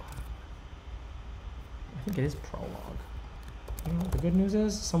I think it is Prologue. You know, the good news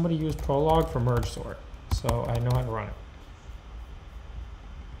is somebody used Prologue for merge sort, so I know how to run it.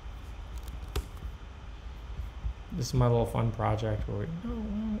 This is my little fun project where it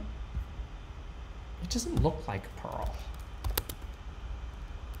doesn't look like Perl.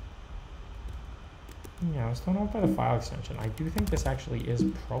 Yeah, I was thrown off by the file extension. I do think this actually is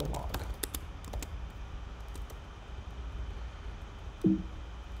Prologue.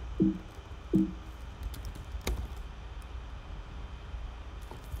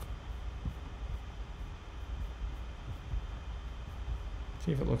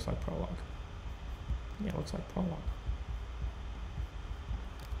 See if it looks like Prologue. Yeah, it looks like Prologue.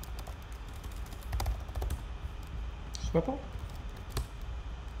 Whipple.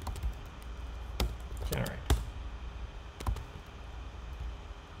 Generate.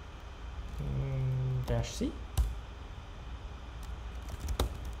 -C.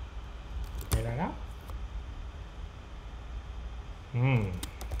 Lay that out.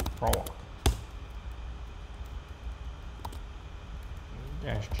 Prologue.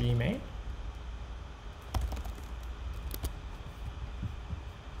 Dash G main.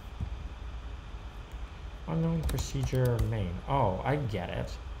 Unknown procedure main. Oh, I get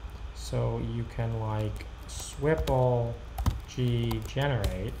it. So you can like swipple G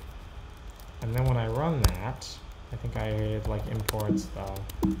generate, and then when I run that, I think it like imports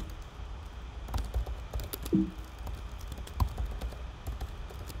the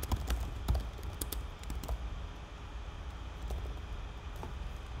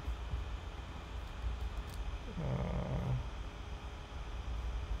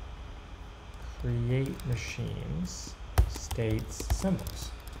create machines, states,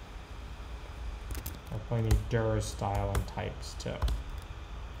 symbols. I probably need dir style and types too.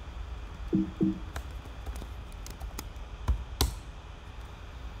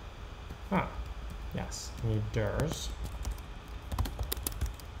 Yes, I need dirs.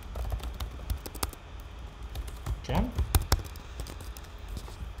 Gem?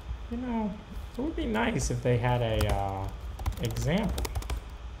 You know, it would be nice if they had a example.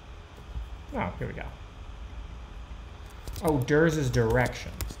 Oh, here we go. Oh, dirs is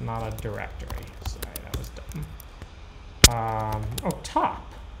directions, not a directory. Sorry, that was dumb. Oh, top.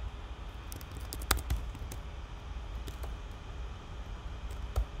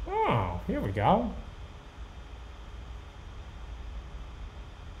 Oh, here we go.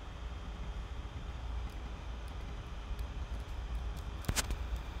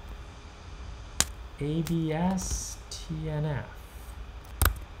 ABS TNF.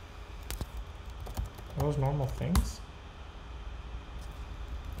 Are those normal things?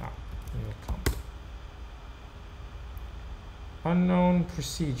 Oh, here they come. Unknown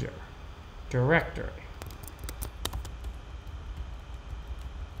procedure. Directory.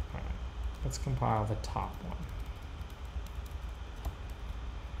 Alright, let's compile the top one.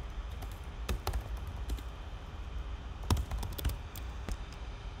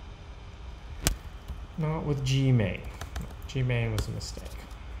 Not with gmain. Gmain was a mistake.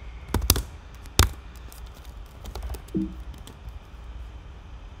 Yeah,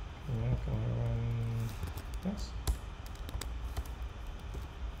 can I run this?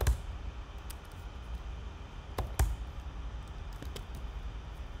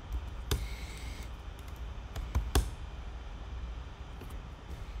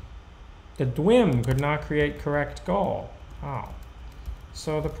 The DWIM could not create correct goal. Oh.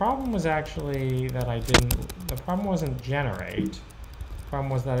 So the problem was actually that the problem wasn't generate. The problem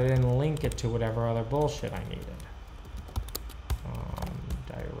was that I didn't link it to whatever other bullshit I needed.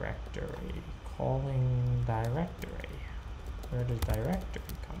 Directory, calling directory. Where does directory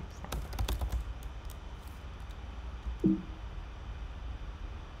come from?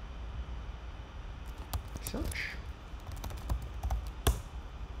 Search.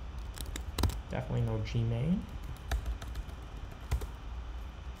 Definitely no gmain.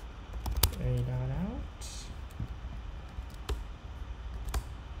 A dot out.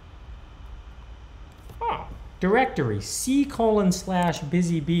 Oh, directory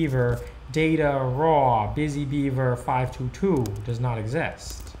c:/busy_beaver data raw busy beaver 522 does not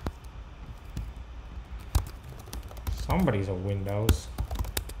exist. Somebody's a Windows.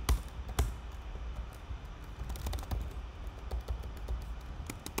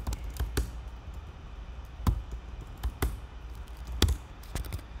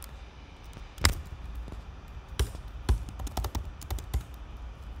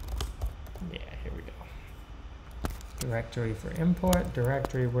 Directory for import,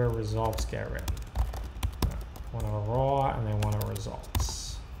 directory where results get written. One are raw and they want our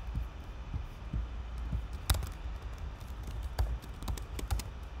results.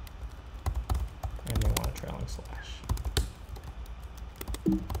 And they want a trailing slash.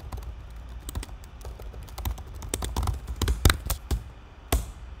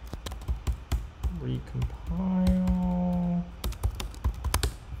 Recompile.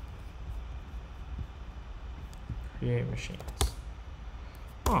 Create machines.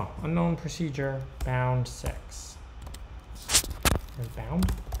 Oh, unknown procedure, bound 6. There's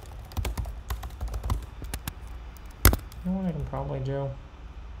bound? You know what I can probably do?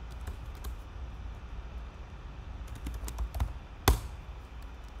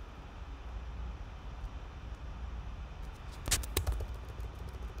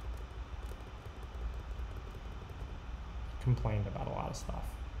 Complained about a lot of stuff.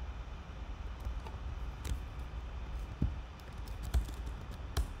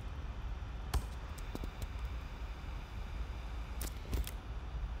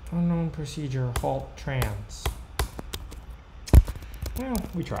 Unknown procedure, halt trans. Well,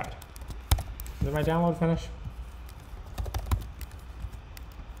 we tried. Did my download finish?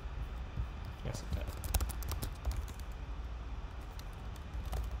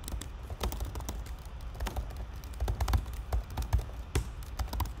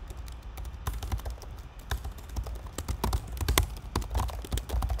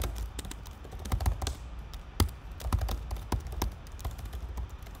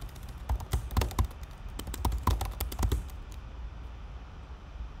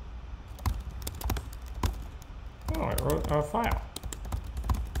 Oh, I wrote a file.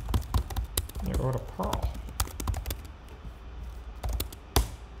 I wrote a Perl.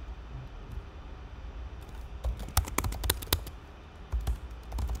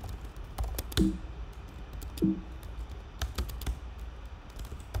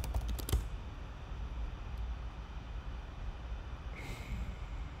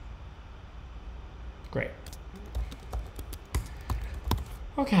 Great.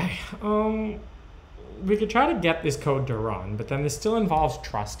 Okay, we could try to get this code to run, but then this still involves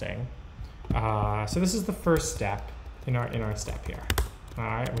trusting. So this is the first step in our step here. All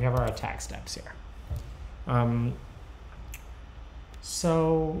right, we have our attack steps here.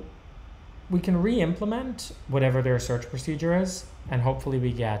 So we can re-implement whatever their search procedure is, and hopefully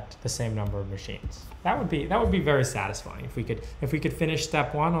we get the same number of machines. That would be very satisfying if we could finish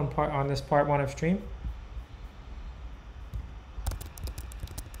step one on this part one of stream.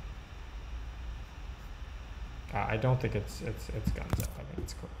 I don't think it's guns up. I think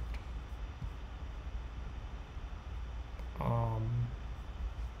it's correct.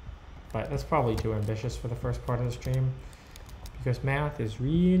 But that's probably too ambitious for the first part of the stream because math is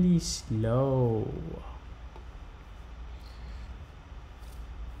really slow.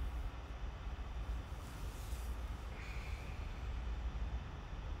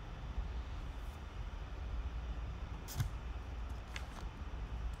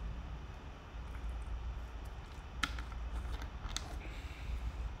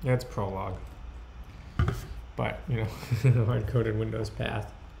 Yeah, it's Prolog. But, you know, hard-coded Windows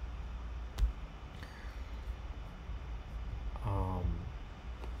path.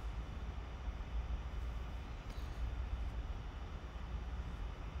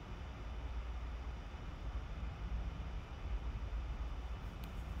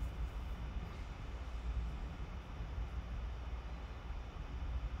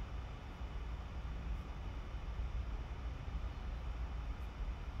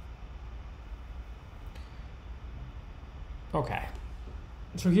 Okay,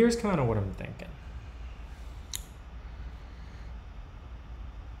 so here's kind of what I'm thinking.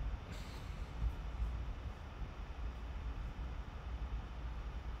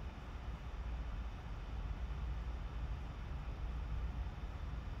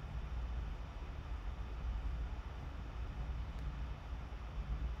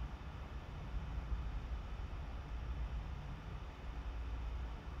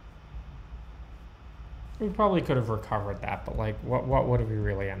 We probably could have recovered that, but like, what would have we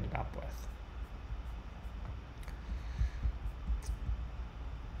really ended up with?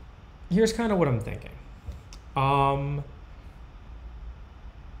 Here's kind of what I'm thinking.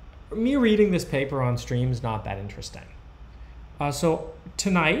 Me reading this paper on stream is not that interesting. So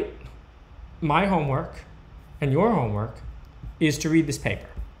tonight, my homework and your homework is to read this paper.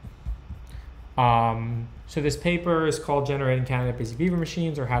 So this paper is called Generating Candidate Busy Beaver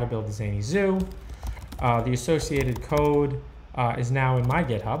Machines, or How to Build a Zany Zoo. The associated code is now in my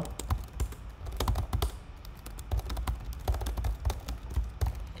GitHub.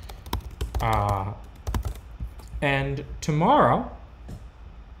 And tomorrow,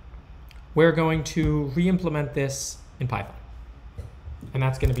 we're going to re-implement this in Python. And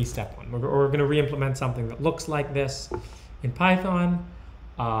that's going to be step one. We're going to re-implement something that looks like this in Python.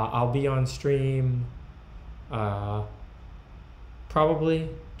 I'll be on stream probably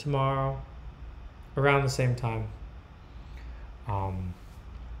tomorrow around the same time.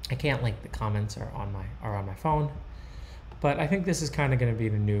 I can't link the comments are on my phone, but I think this is kind of going to be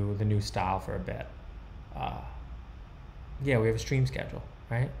the new style for a bit. Yeah, we have a stream schedule,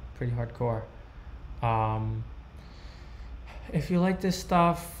 right? Pretty hardcore. If you like this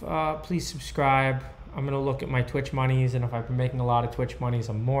stuff, please subscribe. I'm going to look at my Twitch monies, and if I've been making a lot of Twitch monies,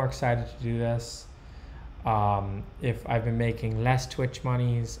 I'm more excited to do this. If I've been making less Twitch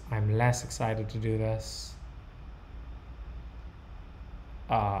monies, I'm less excited to do this.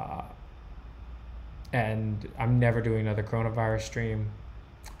 And I'm never doing another coronavirus stream.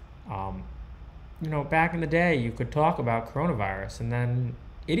 You know, back in the day, you could talk about coronavirus, and then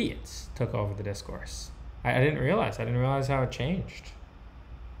idiots took over the discourse. I didn't realize how it changed.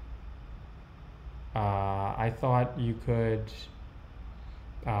 I thought you could,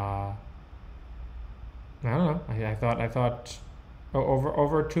 I don't know. I thought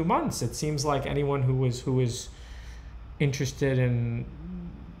over 2 months, it seems like anyone who was interested in,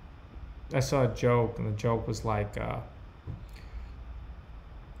 I saw a joke, and the joke was like,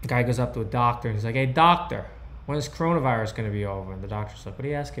 the guy goes up to a doctor and he's like, "Hey doctor, when is coronavirus going to be over?" And the doctor's like, "What are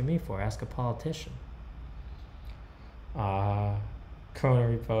you asking me for? Ask a politician."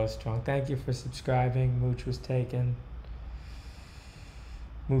 Corona repost strong. Thank you for subscribing. Mooch was taken.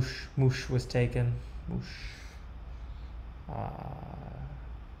 Moosh was taken. Moosh.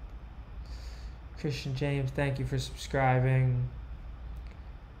 Christian James, thank you for subscribing.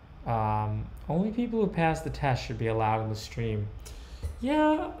 Only people who pass the test should be allowed in the stream.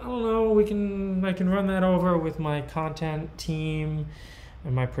 Yeah, I don't know. I can run that over with my content team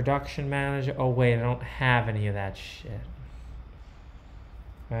and my production manager. Oh wait, I don't have any of that shit.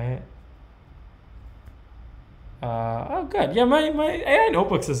 Right? Oh good. Yeah, my AI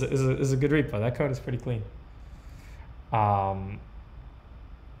notebooks is a good repo. That code is pretty clean.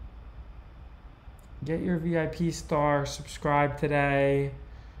 Get your VIP star. Subscribe today.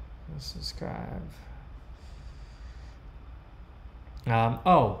 Subscribe.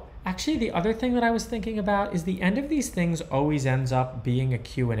 Oh, actually, the other thing that I was thinking about is the end of these things always ends up being a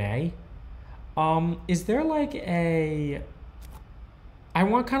Q&A. Is there like I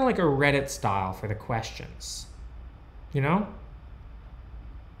want kind of like a Reddit style for the questions, you know?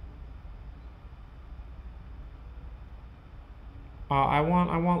 I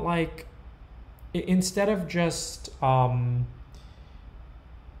want like, instead of just, I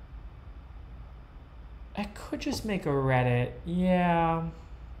could just make a Reddit. Yeah.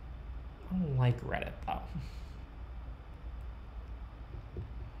 I don't like Reddit though.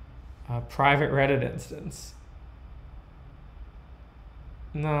 A private Reddit instance.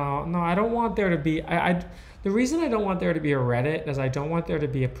 No, I don't want there to be, the reason I don't want there to be a Reddit is I don't want there to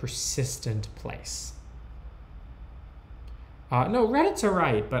be a persistent place. No, Reddit's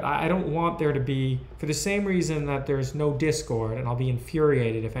alright, but I don't want there to be, for the same reason that there's no Discord, and I'll be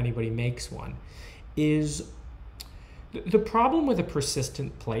infuriated if anybody makes one, is the problem with a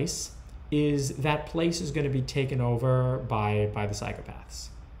persistent place is that place is going to be taken over by the psychopaths,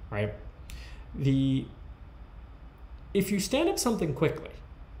 right? If you stand up something quickly,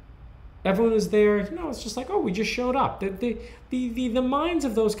 everyone is there, it's just like, oh, we just showed up. The minds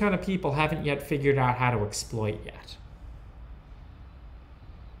of those kind of people haven't yet figured out how to exploit yet.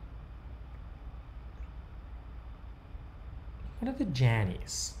 What are the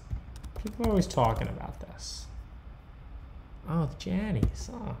Jannies? People are always talking about this. Oh, the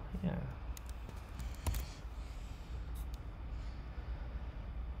Jannies. Oh, yeah.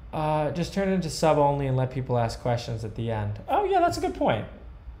 Just turn it into sub only and let people ask questions at the end. Oh, yeah, that's a good point.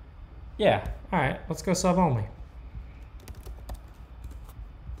 Yeah, all right, let's go sub only.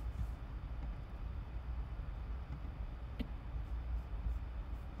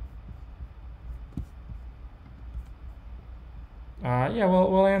 Yeah,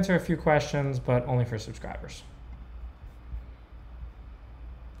 we'll answer a few questions, but only for subscribers.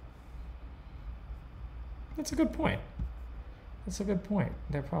 That's a good point. That's a good point.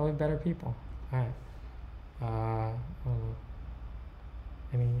 They're probably better people. All right.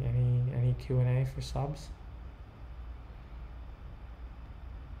 Any Q&A for subs?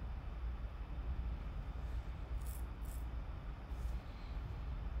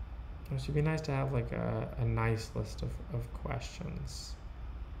 It should be nice to have like a nice list of questions.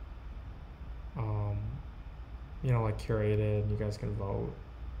 Like curated, you guys can vote.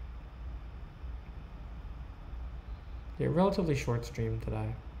 Yeah, relatively short stream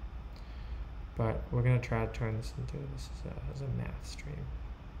today. But we're gonna try to turn this into as a math stream.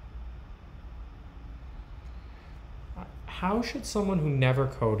 How should someone who never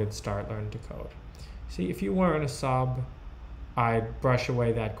coded start learning to code? See, if you weren't a sub, I'd brush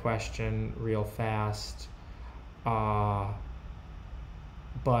away that question real fast.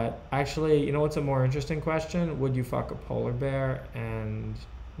 But actually, you know what's a more interesting question? Would you fuck a polar bear? And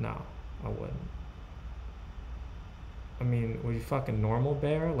no, I wouldn't. I mean, would you fuck a normal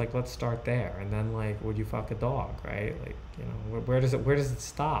bear? Like, let's start there. And then, like, would you fuck a dog, right? Like, where does it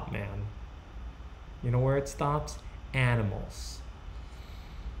stop, man? You know where it stops? Animals.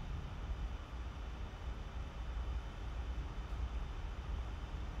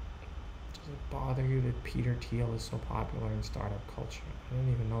 Does it bother you that Peter Thiel is so popular in startup culture? I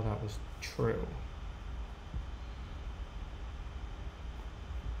didn't even know that was true.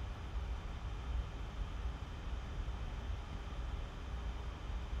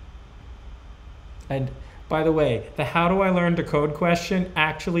 And by the way, the how do I learn to code question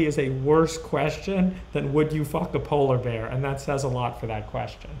actually is a worse question than would you fuck a polar bear? And that says a lot for that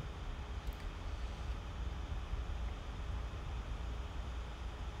question.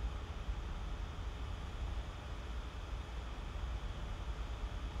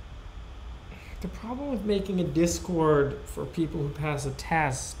 The problem with making a Discord for people who pass a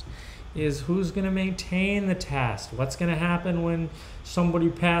test is who's going to maintain the test? What's going to happen when somebody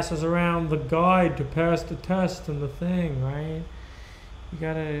passes around the guide to pass the test and the thing, right? You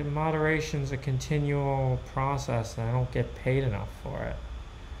gotta, moderation's a continual process and I don't get paid enough for it.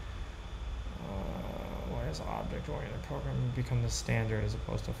 Why as object-oriented programming become the standard as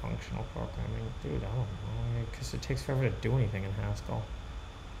opposed to functional programming? Dude, I don't know, because it takes forever to do anything in Haskell.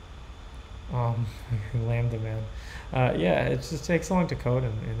 Lambda man. Yeah, it just takes so long to code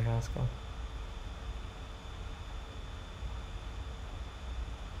in Haskell.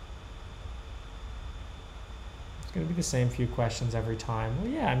 It's going to be the same few questions every time.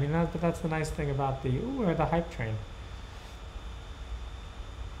 Well, yeah, I mean, but that's the nice thing about the hype train.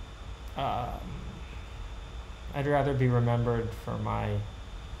 I'd rather be remembered for my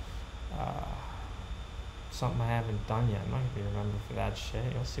something I haven't done yet. I'm not gonna be remembered for that shit.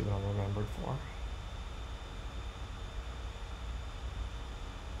 You'll see what I'm remembered for.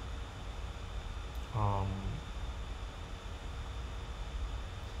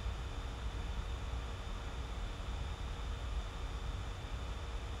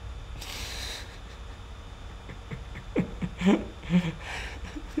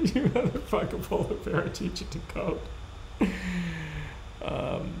 You motherfucker polar bear teach you to code.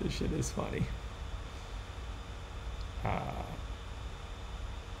 This shit is funny.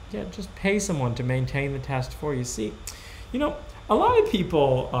 Yeah, just pay someone to maintain the test for you. See, you know, a lot of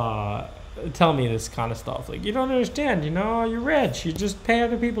people tell me this kind of stuff. Like, you don't understand, you know, you're rich. You just pay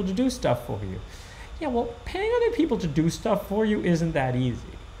other people to do stuff for you. Yeah, well, paying other people to do stuff for you isn't that easy.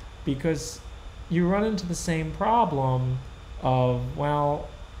 Because you run into the same problem of, well,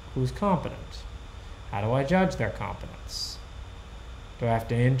 who's competent? How do I judge their competence? Do I have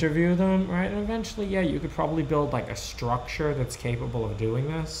to interview them, right? And eventually, yeah, you could probably build like a structure that's capable of doing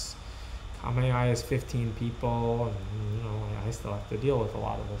this. Comma.ai has 15 people, and you know, I still have to deal with a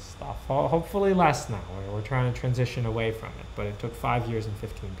lot of this stuff. Hopefully less now. We're trying to transition away from it, but it took 5 years and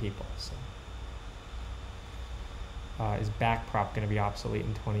 15 people. So, is backprop going to be obsolete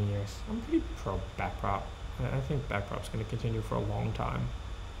in 20 years? I'm pretty pro backprop. I think backprop's going to continue for a long time.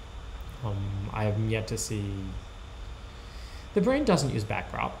 I have yet to see. The brain doesn't use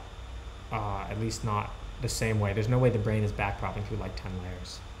backprop, at least not the same way. There's no way the brain is backpropping through like 10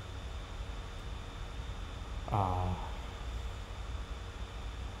 layers.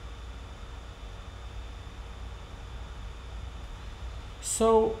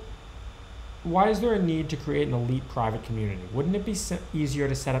 So, why is there a need to create an elite private community? Wouldn't it be easier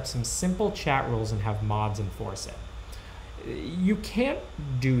to set up some simple chat rules and have mods enforce it? You can't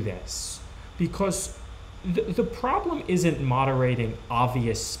do this because the problem isn't moderating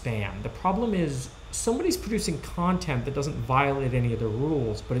obvious spam. The problem is somebody's producing content that doesn't violate any of the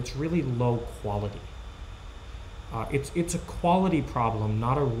rules, but it's really low quality. It's a quality problem,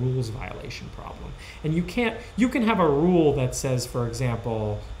 not a rules violation problem. And you can have a rule that says, for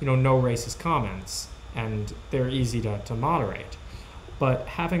example, you know, no racist comments, and they're easy to moderate. But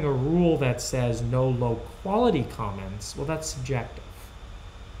having a rule that says no low quality comments, well, that's subjective.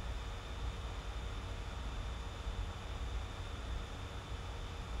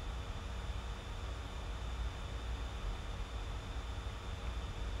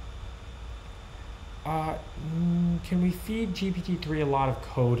 Can we feed GPT-3 a lot of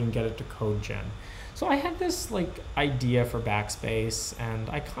code and get it to code gen? So I had this like idea for Backspace, and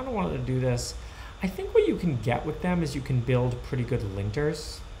I kind of wanted to do this. I think what you can get with them is you can build pretty good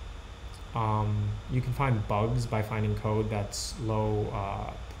linters. You can find bugs by finding code that's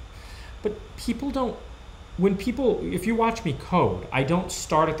low, but people don't. If you watch me code, I don't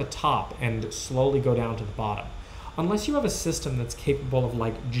start at the top and slowly go down to the bottom. Unless you have a system that's capable of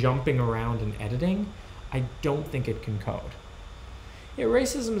like jumping around and editing, I don't think it can code. Yeah,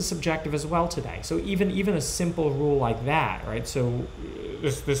 racism is subjective as well today. So even a simple rule like that, right? So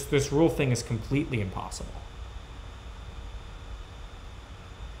this rule thing is completely impossible.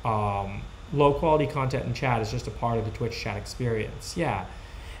 Low quality content in chat is just a part of the Twitch chat experience. Yeah,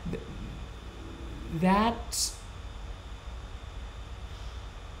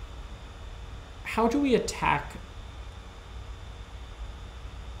 how do we attack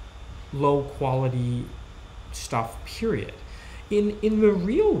low quality stuff, period? In the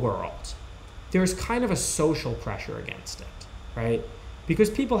real world, there's kind of a social pressure against it, right? Because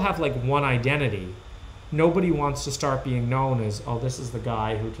people have like one identity. Nobody wants to start being known as, oh, this is the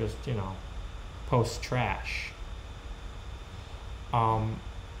guy who just, you know, posts trash. I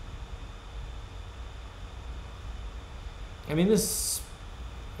mean, this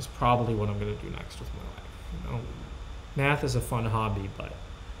is probably what I'm going to do next with my life. You know, math is a fun hobby, but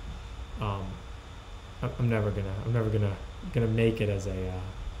I'm never gonna make it as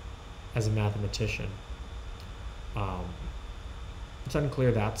a mathematician. It's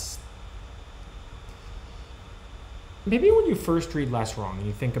unclear. That's maybe when you first read Less Wrong and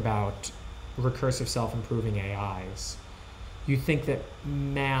you think about recursive self-improving AIs, You think that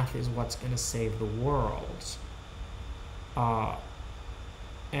math is what's going to save the world.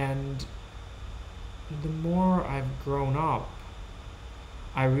 And the more I've grown up,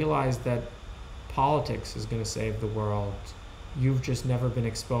 I realized that politics is going to save the world. You've just never been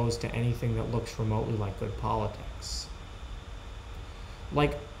exposed to anything that looks remotely like good politics.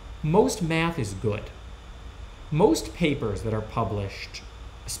 Like, most math is good. Most papers that are published,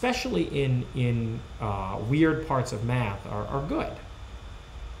 especially in weird parts of math, are good.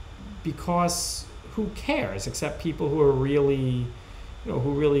 Because who cares except people who are really,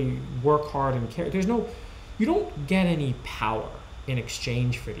 who really work hard and care. You don't get any power in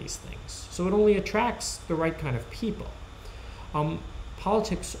exchange for these things. So it only attracts the right kind of people.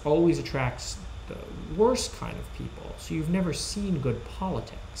 Politics always attracts the worst kind of people. So you've never seen good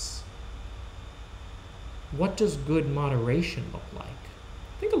politics. What does good moderation look like?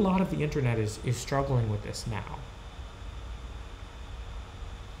 I think a lot of the internet is struggling with this now.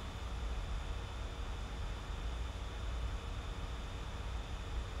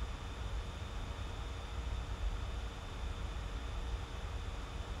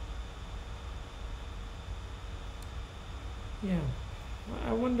 Yeah,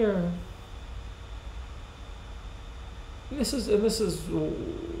 I wonder. This is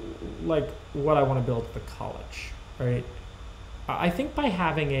like what I want to build at the college, right? I think by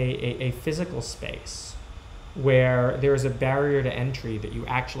having a physical space where there's a barrier to entry that you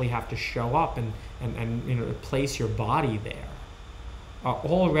actually have to show up and place your body there,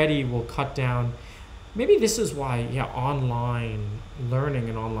 already will cut down. Maybe this is why online learning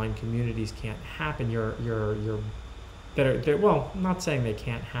and online communities can't happen. Well, I'm not saying they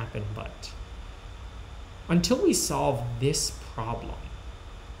can't happen, but until we solve this problem,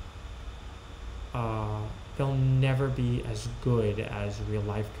 they'll never be as good as real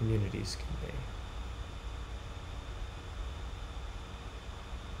life communities can be.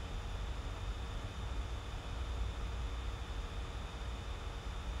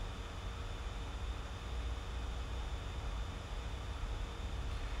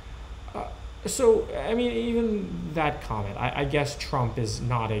 So, I mean, even that comment, I guess Trump is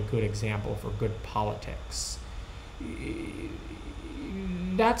not a good example for good politics.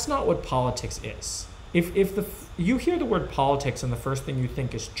 That's not what politics is. If you hear the word politics and the first thing you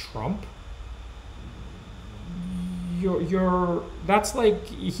think is Trump, that's like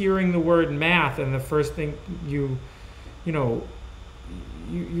hearing the word math and the first thing you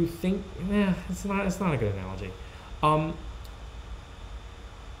think, it's not a good analogy.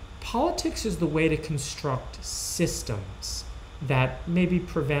 Politics is the way to construct systems that maybe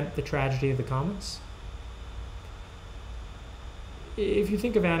prevent the tragedy of the commons. If you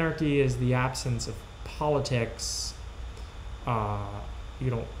think of anarchy as the absence of politics, no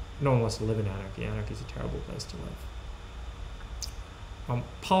one wants to live in anarchy. Anarchy is a terrible place to live.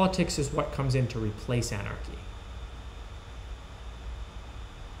 Politics is what comes in to replace anarchy.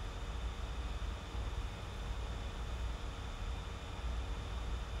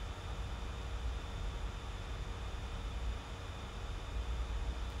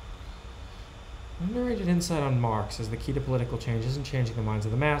 Underrated insight on Marx is the key to political change isn't changing the minds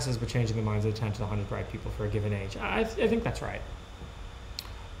of the masses, but changing the minds of the 10 to the 100 right people for a given age. I think that's right.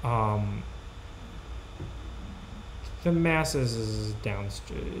 The masses is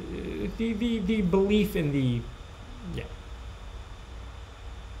downstream. The belief in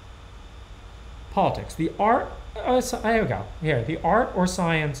politics, the art. Here we go. Here, the art or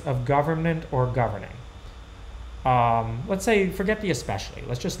science of government or governing. Let's say, forget the especially.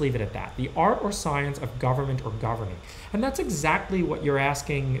 Let's just leave it at that. The art or science of government or governing. And that's exactly what you're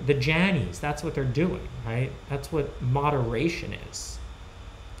asking the Jannies. That's what they're doing, right? That's what moderation is.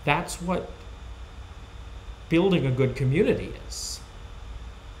 That's what building a good community is.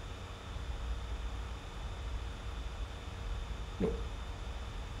 No.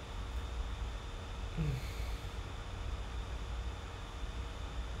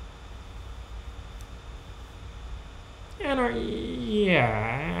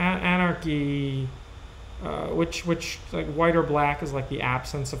 Anarchy, which like white or black is like the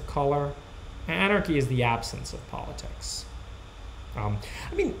absence of color. Anarchy is the absence of politics. I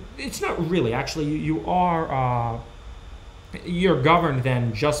mean, it's not really. Actually, you're governed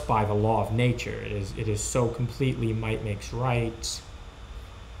then just by the law of nature. It is so completely might makes right.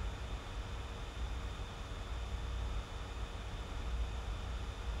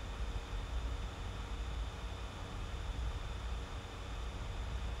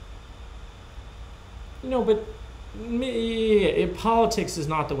 No, but politics is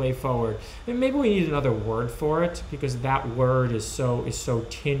not the way forward. And maybe we need another word for it because that word is so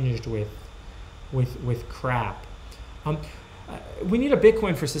tinged with crap. We need a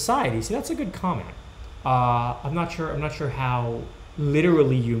Bitcoin for society. See, that's a good comment. I'm not sure how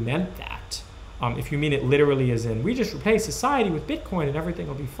literally you meant that. If you mean it literally as in we just replace society with Bitcoin and everything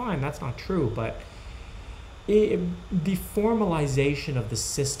will be fine, that's not true. But the formalization of the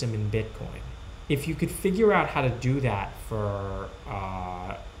system in Bitcoin, if you could figure out how to do that for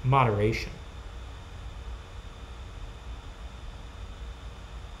moderation.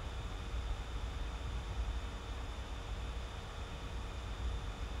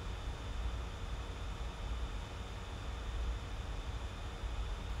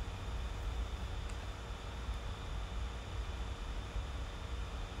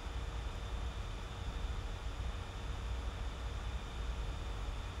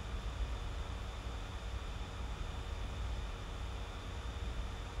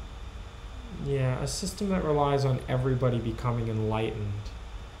 Yeah, a system that relies on everybody becoming enlightened,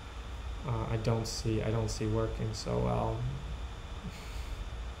 I don't see working so well.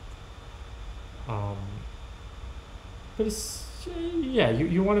 But it's, yeah,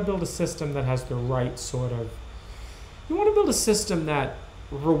 you want to build a system that has the right sort of. You want to build a system that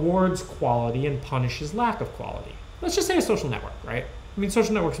rewards quality and punishes lack of quality. Let's just say a social network, right? I mean,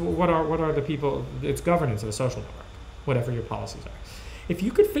 social networks. What are the people? It's governance of a social network, whatever your policies are. If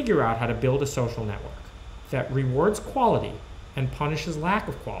you could figure out how to build a social network that rewards quality and punishes lack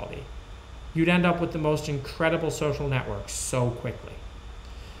of quality, you'd end up with the most incredible social network so quickly.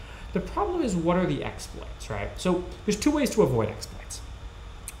 The problem is, what are the exploits, right? So there's two ways to avoid exploits.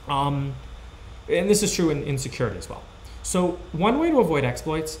 And this is true in security as well. So one way to avoid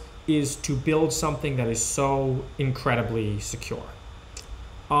exploits is to build something that is so incredibly secure.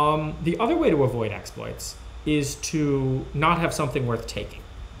 The other way to avoid exploits is to not have something worth taking.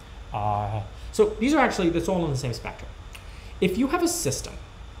 So these are actually, that's all on the same spectrum. If you have a system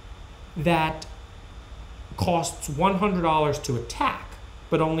that costs $100 to attack,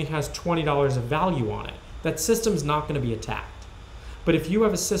 but only has $20 of value on it, that system's not going to be attacked. But if you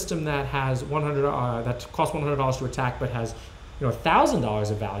have a system that has that costs $100 to attack, but has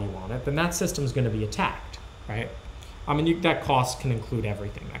 $1,000 of value on it, then that system's going to be attacked, right? I mean, that cost can include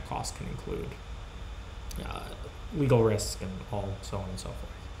everything. That cost can include legal risk and so on and so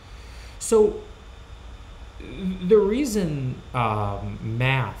forth. So the reason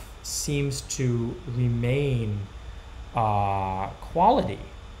math seems to remain quality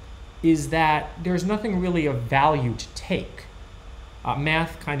is that there's nothing really of value to take.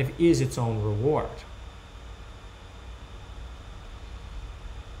 Math kind of is its own reward.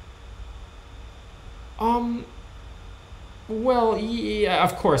 Well, yeah,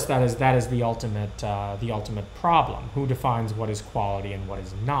 of course, that is the ultimate problem. Who defines what is quality and what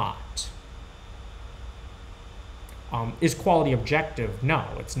is not? Is quality objective? No,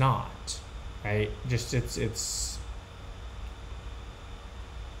 it's not. Right? Just it's.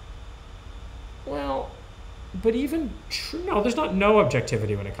 Well, but even no, there's no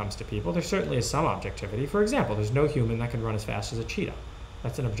objectivity when it comes to people. There certainly is some objectivity. For example, there's no human that can run as fast as a cheetah.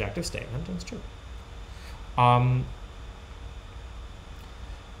 That's an objective statement, and it's true.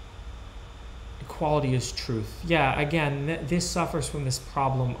 Equality is truth. Yeah, again, this suffers from this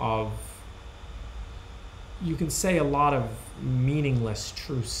problem of you can say a lot of meaningless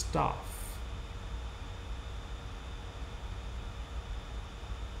true stuff.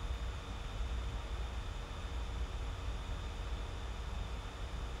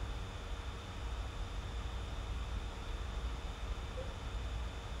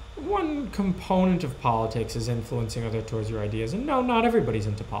 One component of politics is influencing others towards your ideas, and no, not everybody's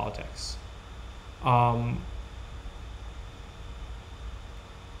into politics. I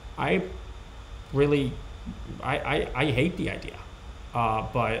hate the idea,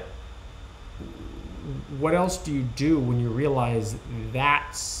 but what else do you do when you realize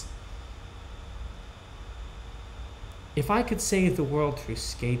that's, if I could save the world through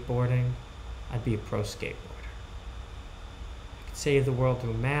skateboarding, I'd be a pro skateboarder. I could save the world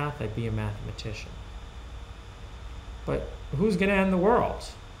through math, I'd be a mathematician. But who's going to end the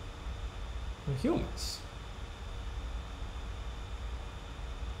world? Humans.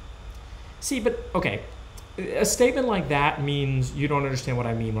 See, but okay, a statement like that means you don't understand what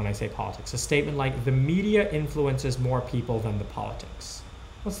I mean when I say politics. A statement like the media influences more people than the politics.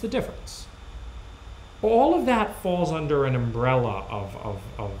 What's the difference? All of that falls under an umbrella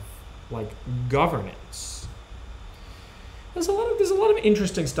of like governance. There's a lot of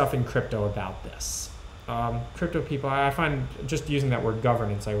interesting stuff in crypto about this. Crypto people, I find just using that word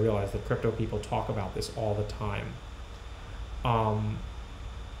governance, I realize that crypto people talk about this all the time. And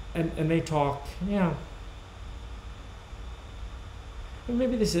they talk, yeah. And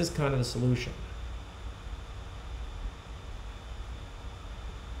maybe this is kind of the solution.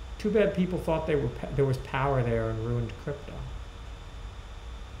 Too bad people thought there was power there and ruined crypto.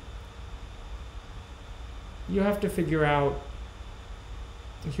 You have to figure out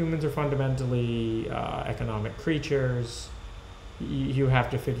humans are fundamentally economic creatures. You have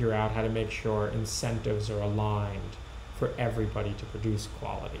to figure out how to make sure incentives are aligned for everybody to produce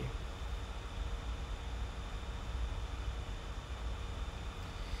quality.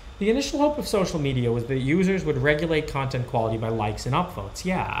 The initial hope of social media was that users would regulate content quality by likes and upvotes.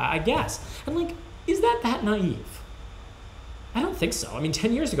 Yeah, I guess. And like, is that naive? I don't think so. I mean,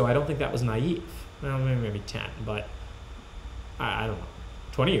 10 years ago, I don't think that was naive. Well, maybe 10, but I don't know.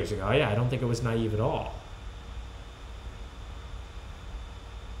 20 years ago, yeah, I don't think it was naive at all.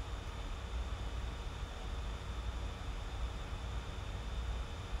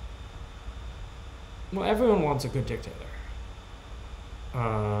 Well, everyone wants a good dictator.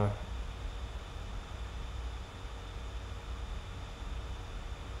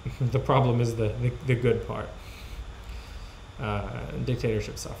 The problem is the good part.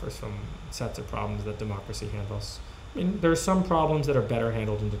 Dictatorship suffers from sets of problems that democracy handles. I mean, there are some problems that are better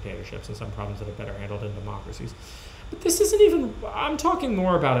handled in dictatorships and some problems that are better handled in democracies. But this isn't even, I'm talking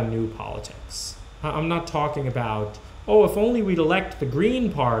more about a new politics. I'm not talking about, oh, if only we'd elect the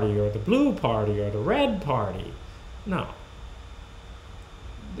Green Party or the Blue Party or the Red Party. No.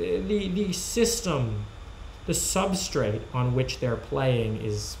 The system, the substrate on which they're playing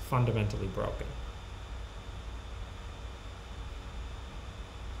is fundamentally broken.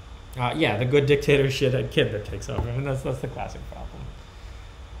 Yeah, the good dictator shithead kid that takes over. I mean, that's the classic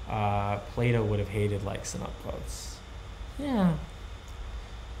problem. Plato would have hated likes and upvotes. Yeah.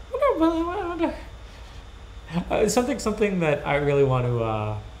 Something that I really want to.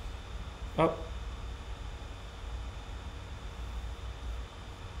 Oh.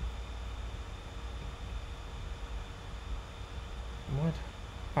 What?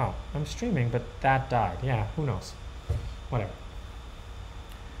 Oh, I'm streaming, but that died. Yeah, who knows? Whatever.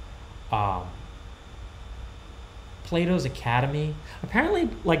 Plato's Academy. Apparently,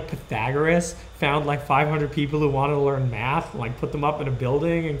 like, Pythagoras found like 500 people who wanted to learn math, and, like, put them up in a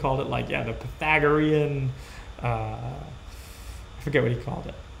building and called it, like, yeah, the Pythagorean, I forget what he called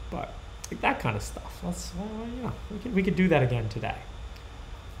it, but like, that kind of stuff. Let's, yeah, we could do that again today.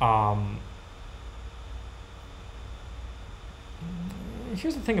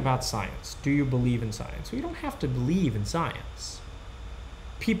 Here's the thing about science. Do you believe in science? Well, you don't have to believe in science.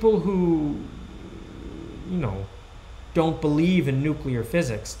 People who, you know, don't believe in nuclear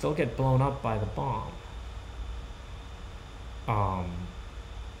physics still get blown up by the bomb.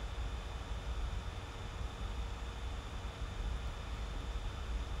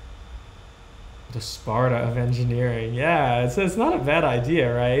 The Sparta of engineering. Yeah, it's not a bad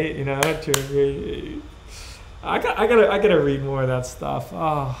idea, right? You know, I gotta read more of that stuff.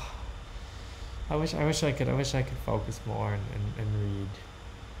 Oh, I wish I could focus more and read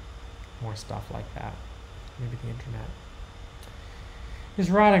more stuff like that. Maybe the internet is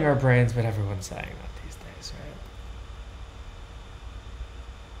rotting our brains, but everyone's saying that these days, right?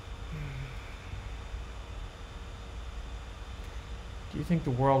 Do you think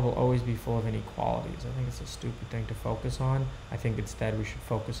the world will always be full of inequalities? I think it's a stupid thing to focus on. I think instead we should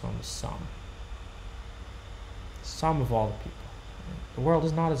focus on the sum. Sum of all the people. The world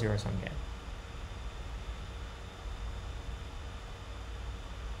is not a zero-sum game.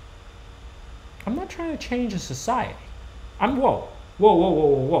 I'm not trying to change a society. Whoa.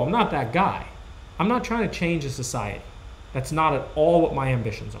 I'm not that guy. I'm not trying to change a society. That's not at all what my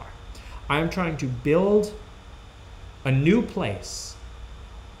ambitions are. I'm trying to build a new place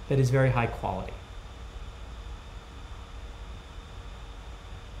that is very high quality.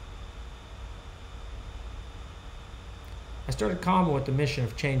 I started comma with the mission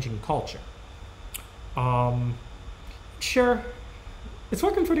of changing culture. Sure. It's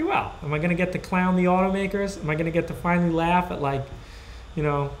working pretty well. Am I going to get to clown the automakers? Am I going to get to finally laugh at, like, you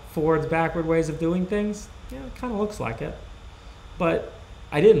know, Ford's backward ways of doing things? Yeah, it kind of looks like it. But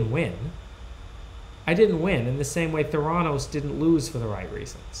I didn't win. I didn't win in the same way Theranos didn't lose for the right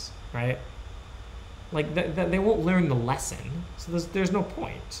reasons, right? Like, they won't learn the lesson, so there's no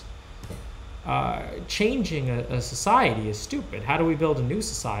point. Changing a society is stupid. How do we build a new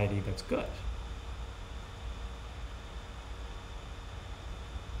society that's good?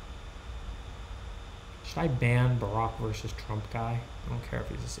 Should I ban Barack versus Trump guy? I don't care if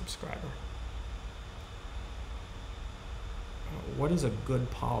he's a subscriber. What is a good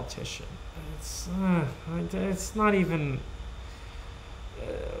politician? It's not even...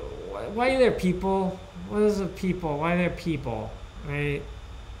 why are there people? What is a people? Why are there people? Right?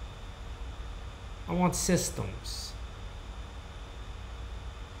 I want systems.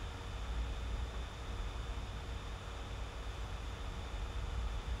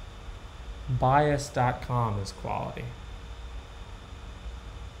 bias.com is quality.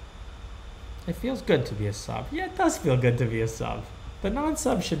 It feels good to be a sub. Yeah, it does feel good to be a sub. The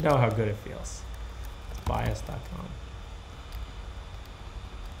non-sub should know how good it feels. Bias.com.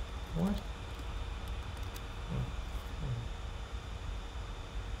 What?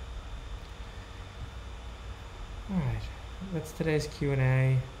 All right, that's today's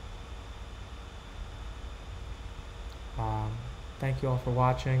Q&A. Thank you all for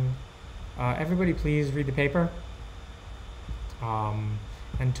watching. Everybody please read the paper.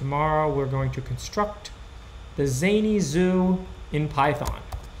 And tomorrow we're going to construct the zany zoo in Python,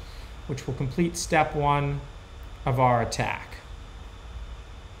 which will complete step 1 of our attack.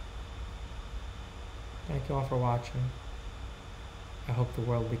 Thank you all for watching. I hope the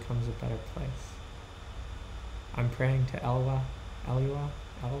world becomes a better place. I'm praying to Elwa,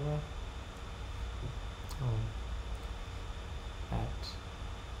 that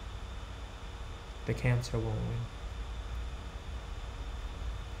the cancer won't win.